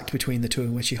contact between the two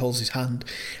in which he holds his hand,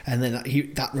 and then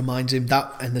that reminds him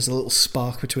that, and there's a little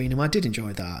spark between them. I did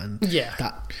enjoy that, and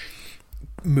that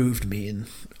moved me, and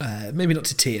maybe not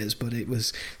to tears, but it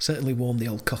was certainly warmed the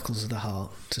old cockles of the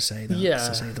heart, to say that,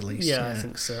 to say the least. Yeah, I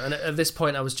think so. And at this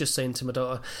point, I was just saying to my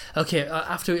daughter, "Okay,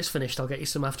 after it's finished, I'll get you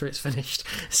some after it's finished."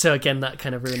 So again, that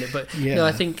kind of ruined it. But no,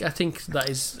 I think that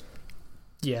is,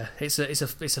 it's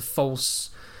a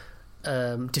false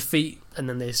defeat, and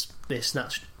then they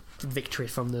snatched victory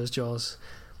from those jaws.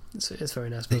 It's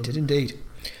very nice. They did indeed.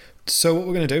 So what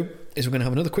we're going to do is we're going to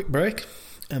have another quick break.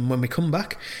 And when we come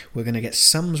back, we're going to get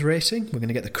Sam's rating, we're going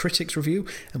to get the critics' review,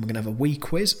 and we're going to have a wee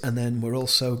quiz, and then we're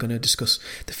also going to discuss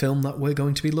the film that we're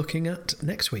going to be looking at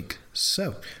next week.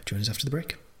 So, join us after the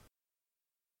break.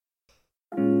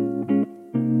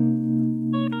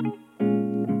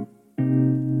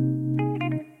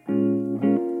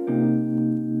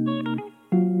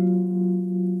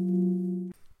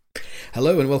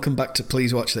 Hello and welcome back to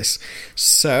Please Watch This.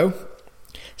 So,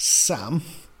 Sam,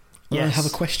 I have a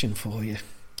question for you.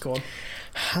 Go on.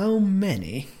 How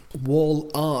many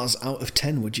wall R's out of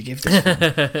 10 would you give this film?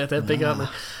 They're big, aren't they?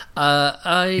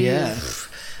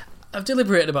 I've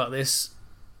deliberated about this.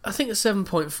 I think a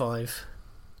 7.5,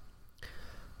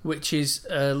 which is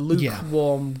a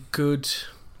lukewarm, good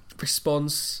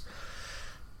response.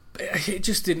 It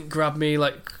just didn't grab me,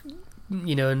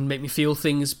 and make me feel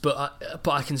things, but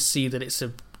I can see that it's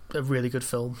a really good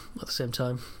film at the same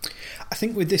time. I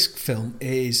think with this film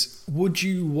is, would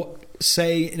you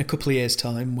say in a couple of years'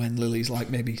 time, when Lily's like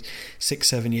maybe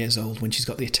 6-7 years old, when she's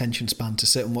got the attention span to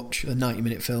sit and watch a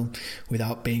 90-minute film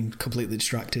without being completely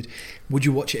distracted, would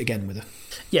you watch it again with her?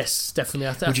 Yes,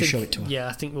 definitely. Would you show it to her? Yeah,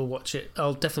 I think we'll watch it.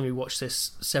 I'll definitely watch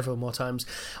this several more times.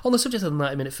 On the subject of the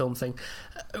 90-minute film thing,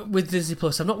 with Disney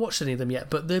Plus, I've not watched any of them yet,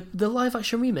 but the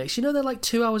live-action remakes, they're like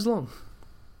 2 hours long.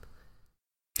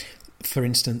 For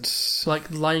instance, like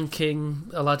Lion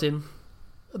King, Aladdin,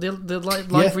 the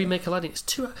live remake Aladdin. It's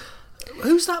 2.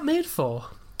 Who's that made for?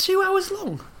 2 hours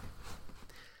long.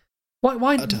 Why?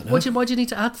 I don't know. Why do you need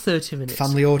to add 30 minutes?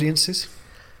 Family audiences.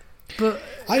 But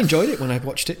I enjoyed it when I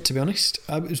watched it. To be honest,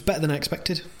 it was better than I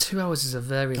expected. 2 hours is a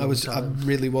very long time. I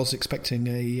really was expecting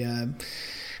a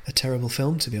terrible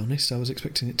film. To be honest, I was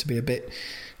expecting it to be a bit.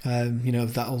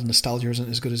 That old nostalgia isn't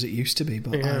as good as it used to be,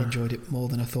 but I enjoyed it more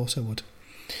than I thought I would.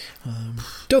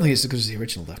 Don't think it's as good as the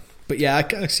original though. But yeah,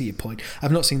 I see your point.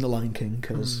 I've not seen The Lion King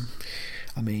because,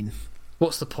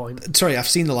 what's the point? Sorry, I've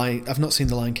not seen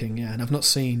The Lion King, and I've not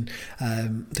seen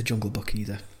The Jungle Book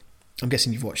either. I'm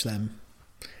guessing you've watched them.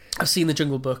 I've seen The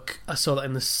Jungle Book. I saw that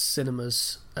in the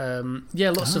cinemas.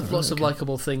 Lots of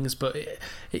likeable things, but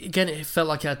it felt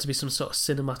like it had to be some sort of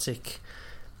cinematic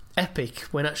epic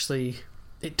when actually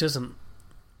it doesn't.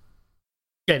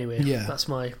 Anyway, that's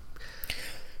my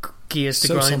gears to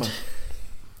grind. Summer,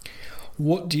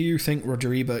 what do you think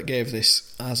Roger Ebert gave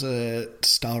this as a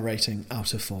star rating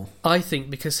out of 4? I think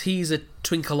because he's a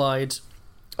twinkle-eyed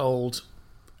old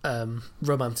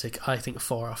romantic, I think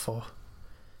 4 out of 4.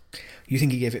 You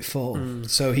think he gave it 4?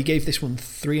 So he gave this one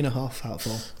 3.5 out of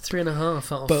 4.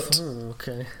 3.5 out of 4.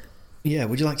 Okay. Yeah.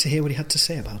 Would you like to hear what he had to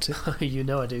say about it?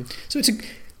 I do. So it's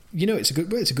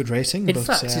a good rating. In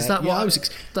fact, is that what?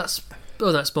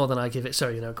 That's more than I give it.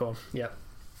 Sorry, go on. Yeah.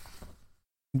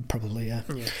 Probably, yeah.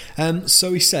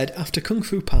 So he said, after Kung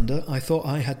Fu Panda, I thought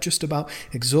I had just about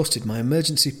exhausted my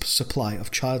emergency supply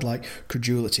of childlike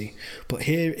credulity. But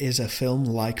here is a film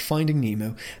like Finding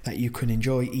Nemo that you can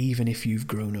enjoy even if you've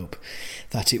grown up.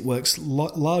 That it works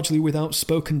largely without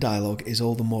spoken dialogue is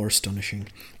all the more astonishing.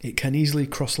 It can easily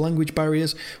cross language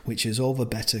barriers, which is all the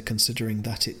better considering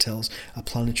that it tells a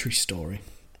planetary story.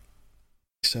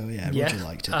 So Roger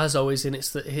liked it. As always, and it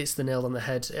hits the nail on the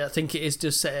head. I think it is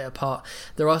just set it apart.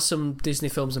 There are some Disney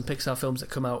films and Pixar films that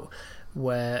come out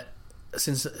where,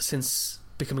 since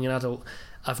becoming an adult,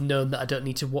 I've known that I don't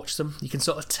need to watch them. You can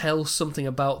sort of tell something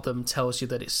about them tells you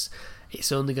that it's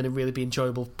only going to really be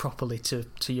enjoyable properly to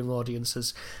young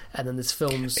audiences. And then there's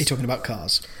films. Are you talking about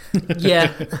Cars?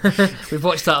 Yeah, we've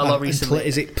watched that a lot recently.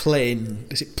 Is it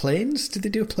Planes? Did they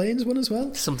do a Planes one as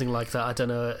well? Something like that. I don't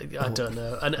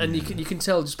know. And you can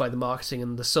tell just by the marketing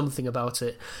and there's something about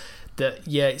it that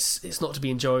it's not to be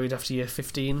enjoyed after you're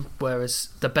 15. Whereas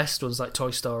the best ones like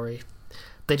Toy Story,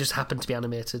 they just happen to be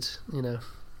animated.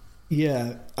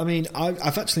 Yeah,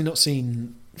 I've actually not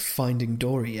seen Finding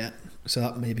Dory yet. So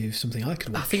that may be something I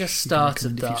could watch. I think I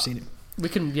started that. If you've seen it. We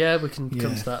can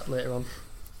come to that later on.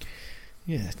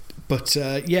 Yeah, but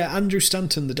Andrew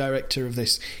Stanton, the director of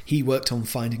this, he worked on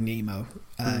Finding Nemo.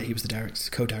 He was the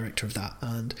co-director of that,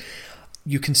 and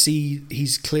you can see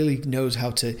he's clearly knows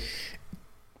how to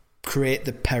create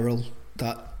the peril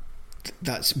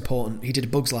that's important. He did A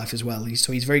Bug's Life as well. He's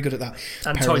very good at that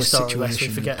and perilous Toy Story, situation. lest we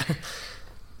forget.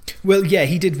 Well, yeah,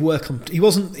 he did work on. He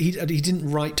didn't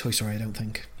write Toy Story, I don't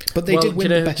think. But they did win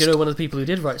the best. Do you know one of the people who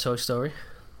did write Toy Story?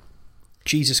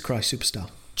 Jesus Christ Superstar.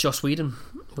 Joss Whedon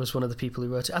was one of the people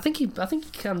who wrote it. I think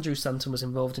Andrew Stanton was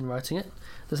involved in writing it.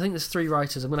 I think there's 3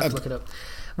 writers. I'm going to have to look it up.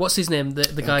 What's his name?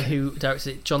 The guy who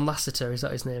directed it, John Lasseter, is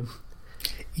that his name?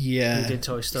 Yeah. Who did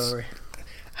Toy Story?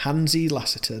 Hansi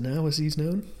Lasseter now, as he's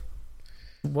known.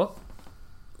 What?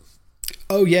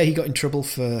 Oh yeah, he got in trouble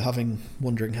for having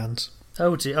wandering hands.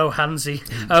 Oh dear. Oh, Hansi.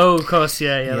 Oh, of course.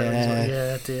 Yeah.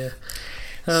 Yeah, dear.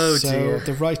 Oh dear. So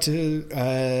the writer.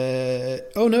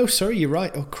 Oh no, sorry, you're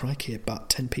right. Oh crikey, about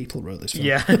 10 people wrote this film.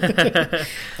 Yeah.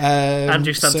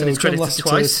 Andrew Stanton is credited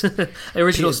twice.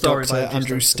 Original story by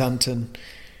Andrew Stanton.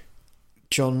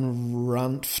 John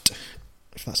Ranft,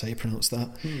 if that's how you pronounce that.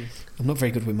 I'm not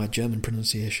very good with my German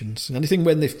pronunciations. Anything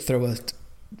when they throw a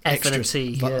F and a extra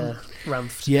T,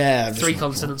 Ranft. Yeah, 3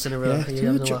 consonants in a row. Yeah,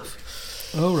 You're having a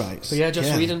laugh. Oh right. But yeah,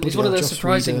 Joss Whedon. It's one of those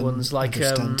surprising ones, like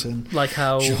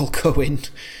how Joel Cohen.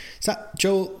 Is that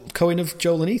Joel Cohen of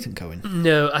Joel and Ethan Cohen?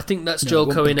 No, I think that's Joel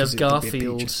Cohen of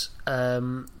Garfield.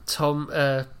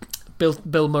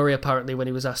 Bill Murray, apparently, when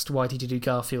he was asked why did you do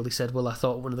Garfield, he said, well, I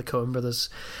thought one of the Coen brothers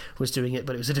was doing it,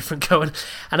 but it was a different Cohen.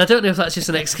 And I don't know if that's just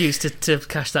an excuse to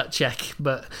cash that check,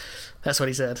 but that's what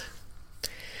he said.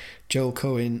 Joel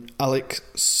Cohen, Alec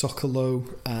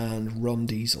Sokolow, and Ron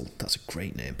Diesel. That's a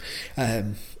great name.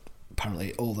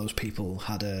 Apparently, all those people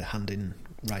had a hand in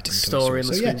writing story in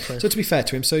the screenplay. So to be fair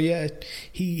to him,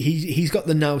 he's got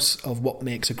the nous of what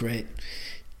makes a great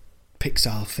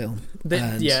Pixar film.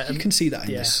 You can see that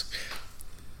in this.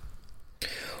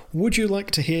 Would you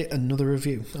like to hear another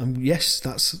review? Yes,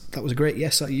 that was a great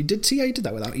yes. You did see how you did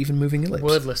that without even moving your lips.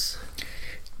 Wordless.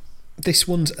 This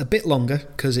one's a bit longer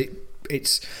because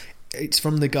it's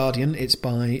from The Guardian. It's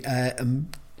by a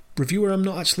reviewer I'm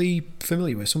not actually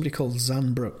familiar with, somebody called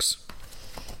Zan Brooks.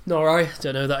 No, I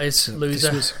don't know who that is. So loser.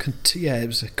 It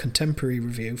was a contemporary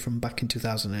review from back in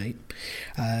 2008.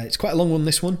 It's quite a long one,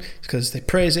 this one, because they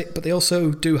praise it, but they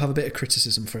also do have a bit of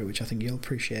criticism for it, which I think you'll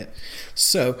appreciate.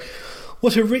 So,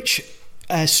 what a rich,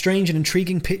 strange and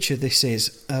intriguing picture this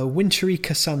is. A wintry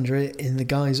Cassandra in the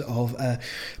guise of a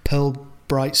pearl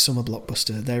bright summer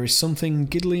blockbuster. There is something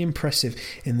giddily impressive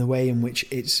in the way in which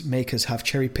its makers have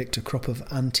cherry-picked a crop of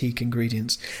antique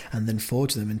ingredients and then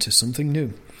forged them into something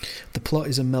new. The plot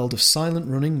is a meld of silent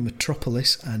running,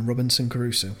 Metropolis and Robinson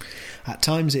Crusoe. At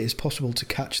times it is possible to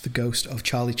catch the ghost of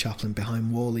Charlie Chaplin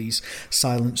behind Wall-E's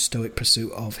silent, stoic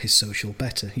pursuit of his social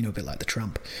better, a bit like The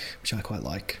Tramp, which I quite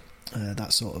like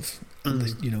that sort of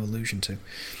allusion to.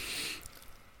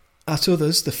 At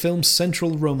others, the film's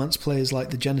central romance plays like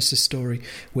the Genesis story,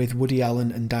 with Woody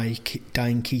Allen and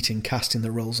Diane Keaton cast in the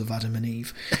roles of Adam and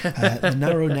Eve. The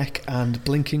narrow neck and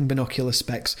blinking binocular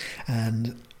specs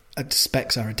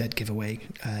are a dead giveaway,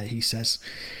 he says.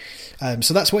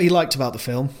 So that's what he liked about the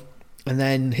film. And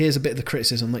then here's a bit of the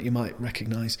criticism that you might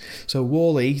recognise. So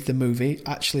Wall-E, the movie,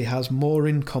 actually has more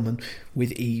in common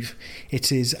with Eve.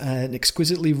 It is an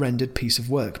exquisitely rendered piece of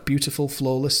work, beautiful,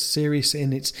 flawless, serious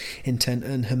in its intent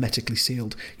and hermetically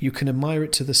sealed. You can admire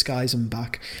it to the skies and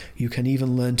back. You can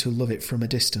even learn to love it from a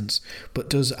distance. But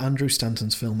does Andrew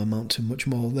Stanton's film amount to much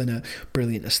more than a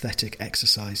brilliant aesthetic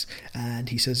exercise? And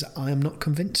he says, I am not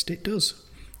convinced it does.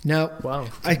 Now, wow,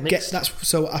 I get that's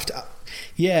so after.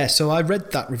 Yeah, so I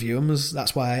read that review and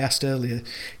that's why I asked earlier,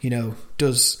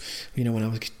 does, when I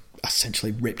was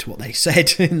essentially ripped what they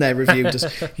said in their review, does,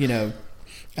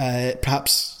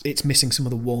 perhaps it's missing some of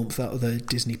the warmth that other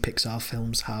Disney Pixar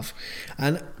films have.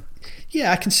 And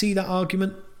yeah, I can see that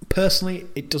argument. Personally,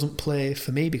 it doesn't play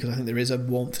for me because I think there is a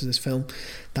warmth to this film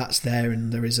that's there,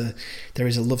 and there is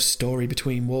a love story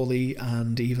between Wall-E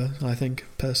and Eva, I think,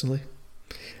 personally.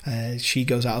 She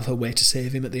goes out of her way to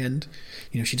save him at the end.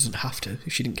 She doesn't have to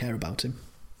if she didn't care about him.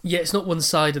 Yeah, it's not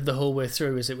one-sided the whole way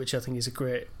through, is it? Which I think is a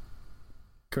great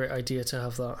idea to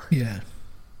have that. Yeah,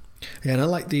 and I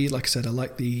like the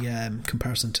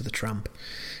comparison to The Tramp.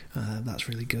 That's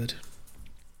really good.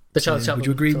 The Charlie Chaplin. Would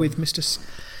you agree with Mr.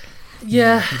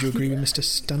 Yeah. Would you agree with Mr.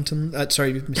 Stanton? With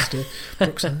Mr.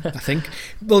 Brooks, I think.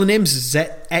 Well, the name's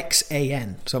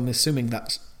XAN, so I'm assuming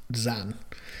that's Zan.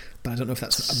 But I don't know if I'm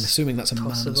assuming that's a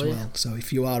man as well. So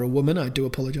if you are a woman, I do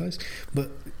apologise. But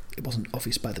it wasn't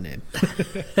obvious by the name.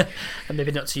 And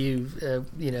maybe not to you,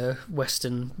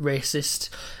 Western racist.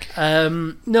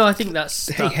 No, I think that's...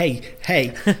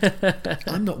 Hey.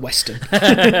 I'm not Western.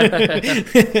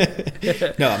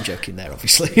 No, I'm joking there,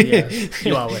 obviously. Yeah,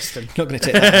 you are Western. Not going to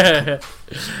take that.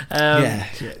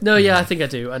 I think I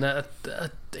do. And I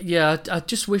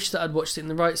just wish that I'd watched it in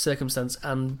the right circumstance,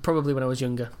 and probably when I was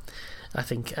younger, I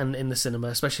think, and in the cinema,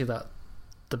 especially the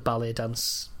ballet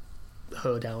dance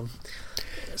hoedown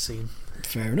scene.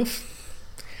 Fair enough.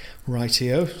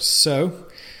 Rightio. So,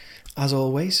 as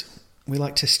always, we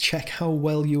like to check how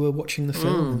well you were watching the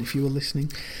film and if you were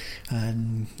listening.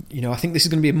 And, I think this is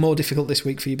going to be more difficult this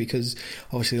week for you because,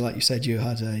 obviously, like you said, you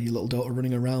had your little daughter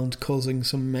running around causing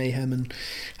some mayhem and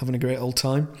having a great old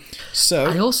time. So,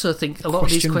 I also think a lot of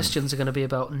these questions are going to be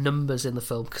about numbers in the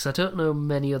film because I don't know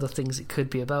many other things it could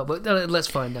be about. But let's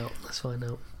find out.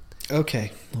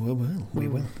 Okay, we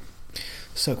will.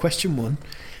 So, question 1.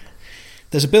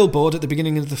 There's a billboard at the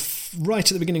beginning of right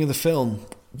at the beginning of the film.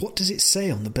 What does it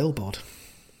say on the billboard?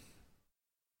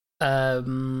 I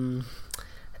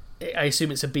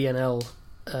assume it's a B&L,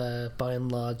 by and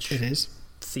large. It is.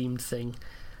 Themed thing.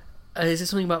 Is it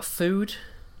something about food?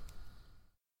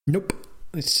 Nope.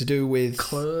 It's to do with...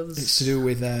 clothes? It's to do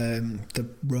with the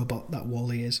robot that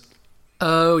Wall-E is.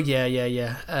 Oh, yeah.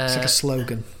 It's like a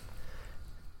slogan.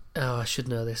 Oh, I should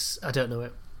know this. I don't know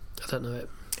it.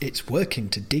 It's working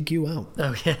to dig you out.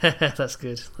 Oh, yeah. That's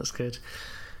good.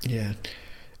 Yeah.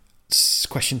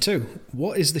 Question 2.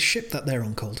 What is the ship that they're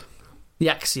on called? The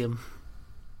Axiom.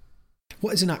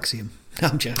 What is an axiom?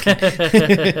 I'm joking.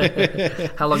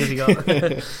 How long have you got?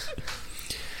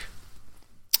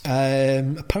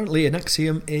 Apparently an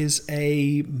axiom is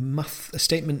a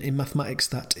statement in mathematics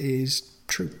that is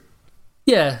true.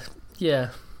 Yeah.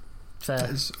 Fair.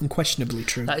 That is unquestionably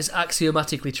true. That is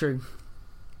axiomatically true.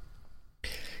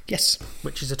 Yes.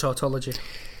 Which is a tautology.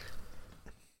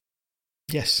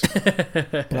 Yes.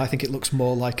 But I think it looks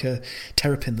more like a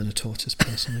terrapin than a tortoise,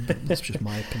 personally. But that's just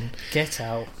my opinion. Get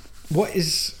out. What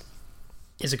is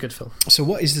a good film.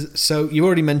 So you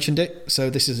already mentioned it, so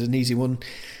this is an easy one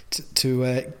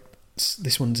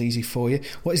this one's easy for you.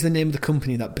 What is the name of the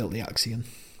company that built the Axiom?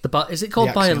 Is it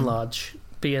called By and Large?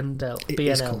 B&L. It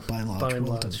is called By and Large. By and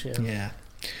Large,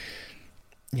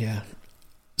 yeah.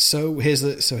 So here's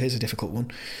a difficult one.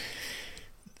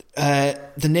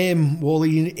 The name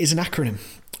Wall-E is an acronym.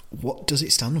 What does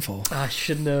it stand for? I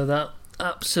should know that.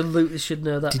 Absolutely should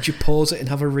know that. Did you pause it and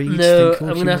have a read? No, I'm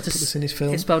going to have to... put this in his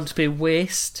film? It's bound to be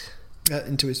waste.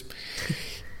 Into his...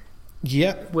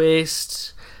 Yeah.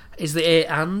 Waste. Is the A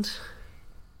and?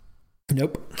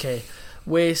 Nope. Okay.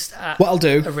 Waste... What I'll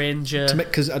do... Arranger...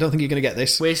 Because I don't think you're going to get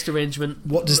this. Waste arrangement...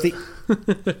 What does the...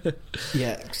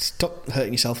 Yeah, stop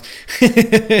hurting yourself.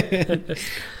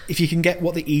 If you can get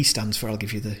what the E stands for, I'll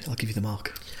give you the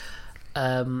mark.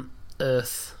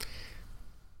 Earth.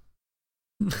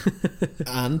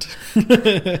 And?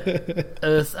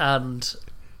 Earth and...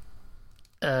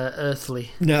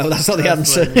 earthly. No, that's not the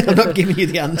answer. I'm not giving you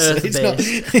the answer.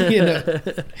 Earth-based.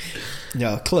 It's not...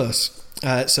 No, close.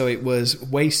 So it was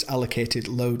waste allocated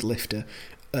load lifter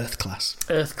Earth class.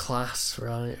 Earth class,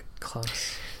 right.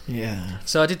 Class. Yeah.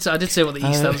 So I did say what the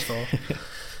E stands for.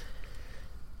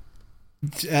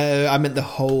 I meant the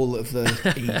whole of the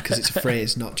E because it's a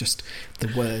phrase, not just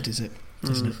the word, isn't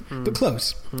it? But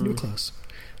close. You were close.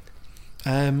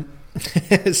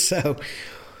 So,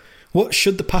 what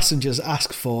should the passengers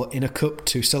ask for in a cup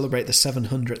to celebrate the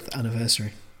 700th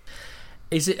anniversary?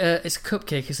 Is it? It's a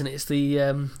cupcake, isn't it? It's the.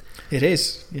 It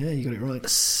is. Yeah, you got it right.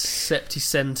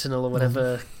 Septicentennial or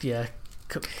whatever. Yeah,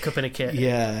 cup in a cake.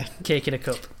 Yeah, cake in a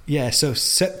cup. Yeah, so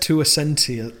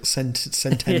centennial.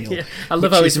 Yeah. I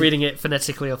love how he's reading it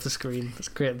phonetically off the screen. That's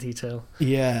great detail.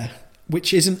 Yeah,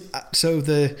 which isn't so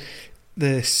the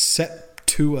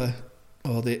septua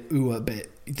or the ua bit.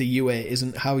 The UA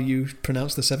isn't how you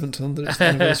pronounce the 700th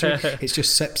anniversary. It's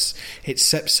just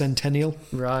sepcentennial.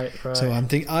 Right.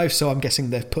 So I'm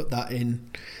guessing they've put that in.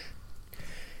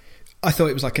 I thought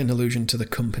it was like an allusion to the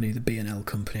company, the B&L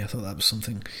company. I thought that was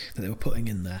something that they were putting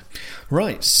in there.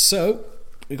 Right, so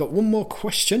we've got one more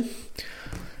question.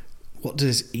 What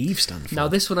does Eve stand for? Now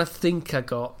this one I think I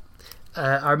got.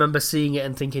 I remember seeing it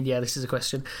and thinking, yeah, this is a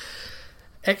question.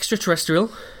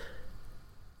 Extraterrestrial.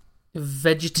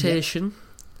 Vegetation. Yep.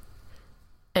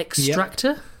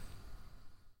 Extractor.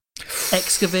 Yep.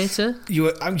 Excavator.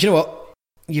 You know what?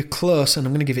 You're close, and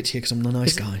I'm going to give it to you because I'm a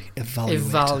nice guy.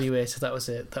 Evaluator. That was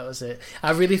it.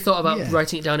 I really thought about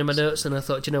writing it down in my notes, and I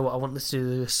thought, you know what? I want to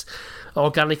do this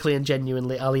organically and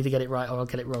genuinely. I'll either get it right or I'll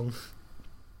get it wrong.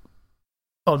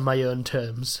 On my own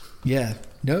terms. Yeah.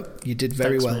 No, you did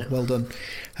very well. Mate. Well done.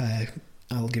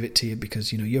 I'll give it to you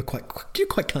because you're quite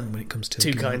kind when it comes to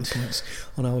Too giving kind. out points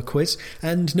on our quiz,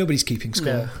 and nobody's keeping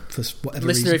score No. for whatever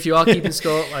Listener, reason. if you are keeping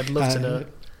score, I'd love to know.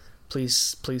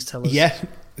 Please tell us. Yeah,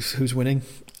 who's winning?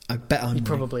 I bet I'm You winning.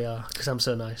 probably are, because I'm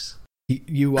so nice.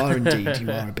 You are indeed.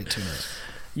 You are a bit too nice.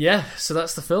 Yeah, so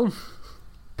that's the film.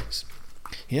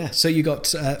 Yeah, so you got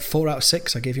 4 out of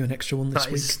 6. I gave you an extra one this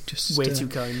That week. is Just way too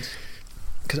kind.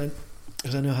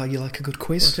 because I know how you like a good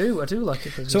quiz. I do like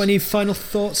it. So any final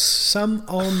thoughts, Sam,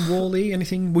 on WALL-E?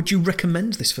 Anything? Would you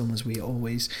recommend this film, as we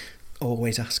always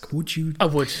ask? Would you? I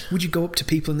would. Would you go up to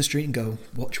people in the street and go,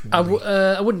 watch WALL-E?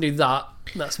 I wouldn't do that.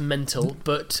 That's mental.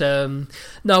 But no,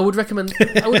 I would recommend.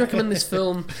 I would recommend this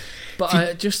film. But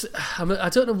I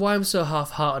don't know why I'm so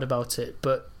half-hearted about it.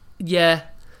 But yeah,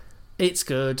 it's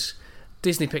good.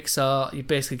 Disney Pixar, you're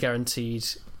basically guaranteed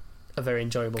a very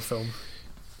enjoyable film.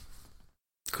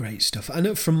 Great stuff. I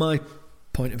know from my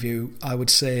point of view, I would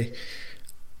say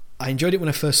I enjoyed it when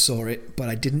I first saw it, but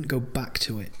I didn't go back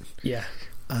to it. Yeah.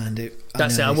 And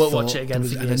That's it. I won't watch it again for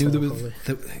years. And I knew now,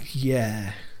 there was,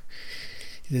 yeah.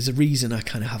 There's a reason I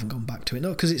kind of haven't gone back to it.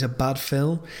 Not because it's a bad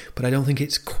film, but I don't think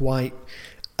it's quite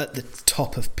at the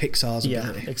top of Pixar's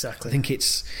ability. Yeah, exactly. I think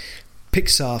it's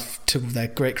Pixar, to their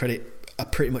great credit, are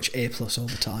pretty much A+ all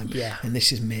the time. Yeah. And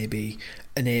this is maybe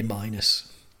an A-.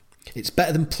 It's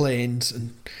better than planes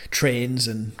and trains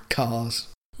and cars.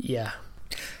 Yeah.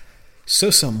 So,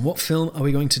 Sam, what film are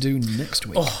we going to do next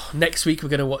week? Next week we're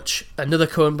going to watch another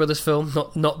Coen Brothers film,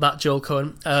 not that Joel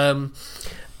Coen.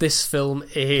 This film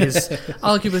is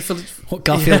arguably What,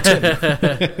 Garfield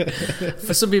 2?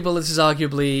 for some people this is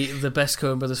arguably the best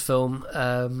Coen Brothers film,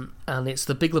 and it's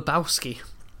The Big Lebowski.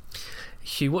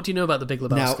 Hugh, what do you know about The Big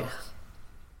Lebowski?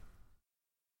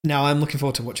 Now, I'm looking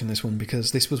forward to watching this one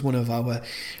because this was one of our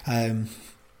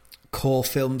core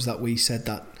films that we said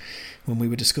that when we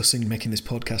were discussing making this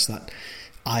podcast that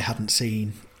I hadn't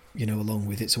seen, along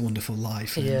with It's a Wonderful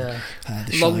Life. And, Yeah.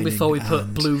 The Long Shining before we put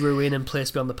and- Blue Ruin and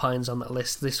Place Beyond the Pines on that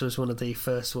list, this was one of the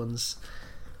first ones.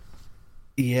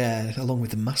 Yeah, along with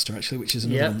The Master, actually, which is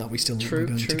another one that we still we're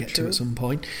going to get to at some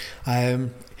point. I've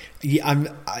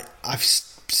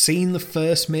seen the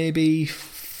first maybe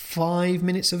 5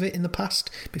 minutes of it in the past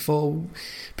before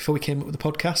we came up with the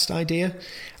podcast idea,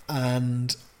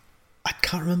 and I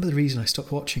can't remember the reason I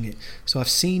stopped watching it. So I've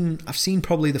seen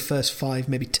probably the first 5,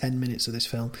 maybe 10 minutes of this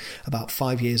film about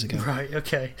 5 years ago. Right.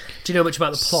 Okay. Do you know much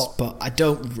about the plot? But I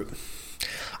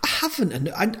haven't.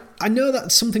 And I know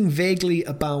that something vaguely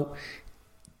about.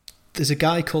 There's a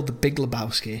guy called the Big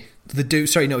Lebowski. The dude.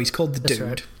 Sorry, no, he's called the That's Dude.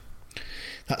 right.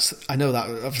 I know that.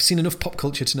 I've seen enough pop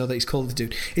culture to know that he's called the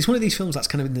Dude. It's one of these films that's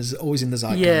kind of always in the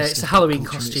zeitgeist. Yeah, it's a of Halloween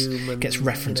pop culture, costume and gets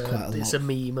referenced quite a lot. It's a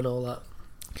meme and all that.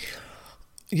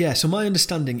 Yeah, so my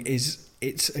understanding is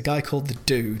it's a guy called the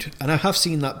Dude, and I have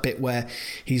seen that bit where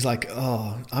he's like,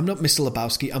 "Oh, I'm not Mr.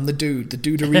 Lebowski, I'm the Dude, the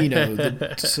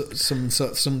Duderino," some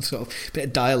sort of bit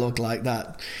of dialogue like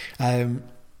that.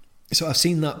 So I've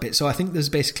seen that bit. So I think there's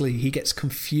basically he gets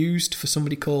confused for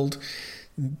somebody called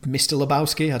Mr.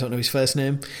 Lebowski. I don't know his first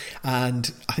name,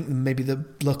 and I think maybe the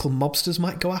local mobsters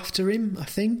might go after him. I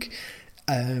think.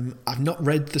 I've not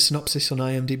read the synopsis on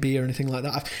IMDb or anything like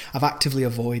that. I've actively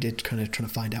avoided kind of trying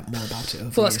to find out more about it.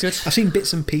 Well, that's good. I've seen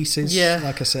bits and pieces. Yeah.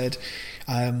 Like I said,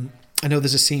 I know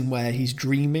there's a scene where he's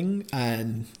dreaming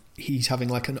and he's having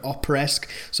like an opera-esque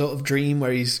sort of dream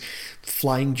where he's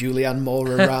flying Julianne Moore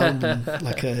around and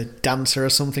like a dancer or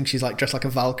something. She's like dressed like a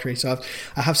Valkyrie. So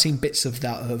I have seen bits of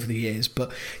that over the years,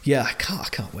 but yeah, I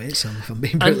can't wait. So if I'm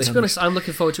being brutally And to be honest, I'm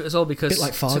looking forward to it as well because, bit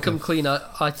like Fargo. to come clean,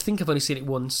 I think I've only seen it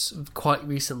once, quite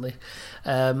recently.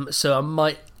 So I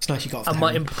might. It's nice you got. I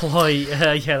might employ.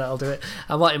 Yeah, that'll do it.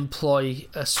 I might employ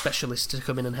a specialist to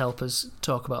come in and help us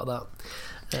talk about that.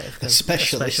 A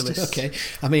specialist. Okay.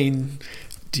 I mean,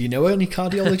 do you know any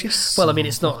cardiologists? Well, I mean,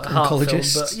 it's not a heart film,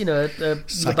 oncologists? but a Lebowski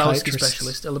Psychiatrists?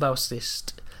 specialist, a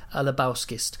Lebowskist. A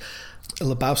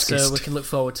Lebowskist. So we can look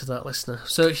forward to that, listener.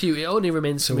 So Hugh, it only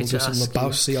remains for So me we'll to do some ask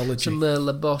Lebowsiology. some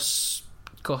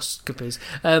Lebowskoscopies.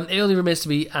 It only remains to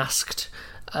be asked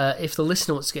if the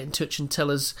listener wants to get in touch and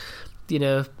tell us,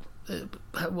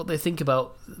 what they think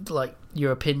about, like,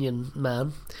 your opinion,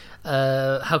 man.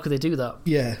 How could they do that?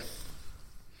 Yeah.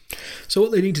 So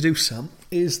what they need to do, Sam,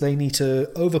 is they need to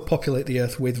overpopulate the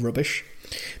Earth with rubbish.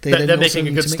 They're also making a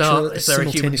need good to make start. sure that If they're a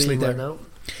human simultaneously being right they're- now.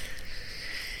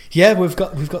 Yeah, we're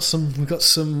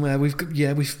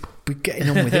getting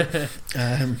on with it.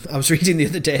 I was reading the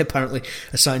other day. Apparently,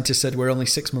 a scientist said we're only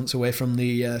 6 months away from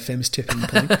the famous tipping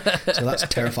point. So that's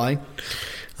terrifying.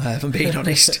 if I'm being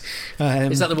honest.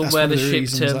 Is that the one where the ship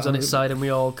reasons turns on its side and we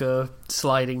all go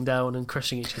sliding down and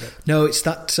crushing each other? No, it's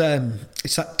that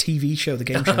TV show, the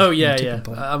game show. Oh yeah, yeah.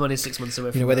 I'm only 6 months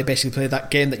away from where they basically play that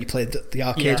game that you played at the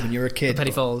arcades when you were a kid.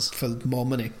 Penny Falls. For more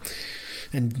money.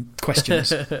 And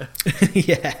questions.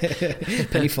 Yeah.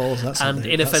 Penny Falls, that's and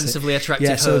it. inoffensively attractive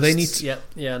hosts. So they need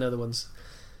I know the ones.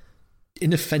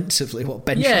 Inoffensively, what,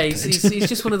 Ben Yeah, Shepherd? he's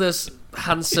just one of those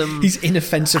handsome... He's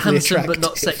inoffensively attractive. but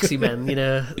not sexy men,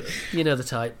 you know the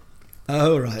type.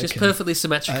 Oh, right. Just perfectly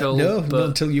symmetrical. No, not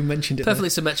until you mentioned it.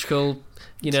 Perfectly symmetrical,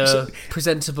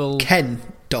 presentable... Ken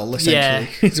doll,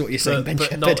 essentially, is what you're saying, Ben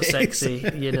Shepherd not is. sexy,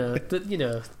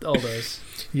 all those.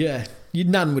 Yeah. Your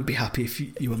nan would be happy if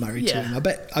you were married to him. I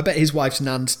bet his wife's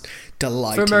nan's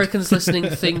delighted. For Americans listening,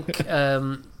 think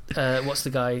what's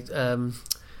the guy?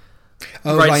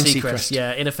 Ryan Seacrest.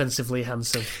 Yeah, inoffensively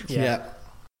handsome. Yeah.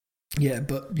 Yeah,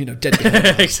 but dead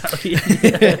behind. Exactly.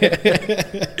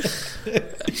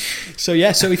 So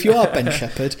if you are Ben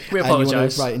Shepherd we and you want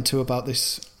apologise. to write into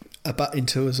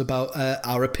us about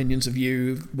our opinions of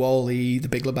you, Wall-E, The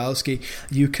Big Lebowski,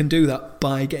 you can do that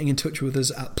by getting in touch with us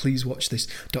at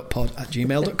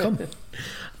pleasewatchthis.pod@gmail.com.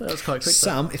 That was quite quick.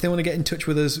 Sam, if they want to get in touch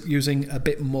with us using a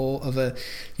bit more of a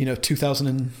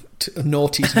 2000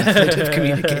 noughties method of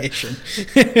communication,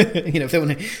 if they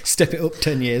want to step it up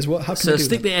 10 years, how can they do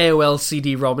stick that? the AOL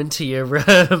CD-ROM into your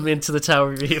into the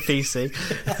tower of your PC.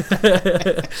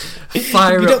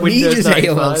 Fire up Windows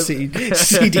 95. AOL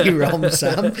CD-ROM,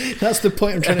 Sam. That's the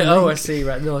point I'm trying to make. Oh, I see.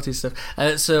 Right, naughty stuff.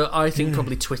 So I think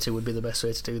probably Twitter would be the best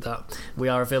way to do that. We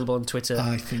are available on Twitter.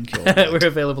 I think you're right. We're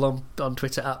available on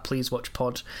Twitter at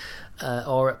PleaseWatchPod.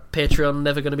 Or at Patreon.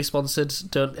 Never going to be sponsored.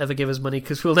 Don't ever give us money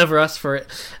because we'll never ask for it.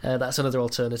 That's another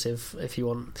alternative if you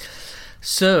want.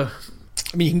 So,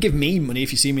 I mean, you can give me money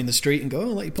if you see me in the street and go, "Oh,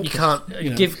 like your podcast."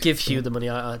 You can't give Hugh the money.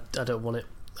 I don't want it.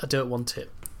 I don't want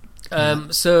it.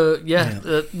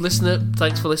 Listener,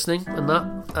 thanks for listening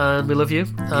and we love you,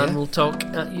 and we'll talk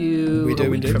at you a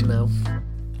week from now.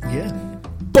 Yeah.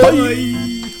 Bye.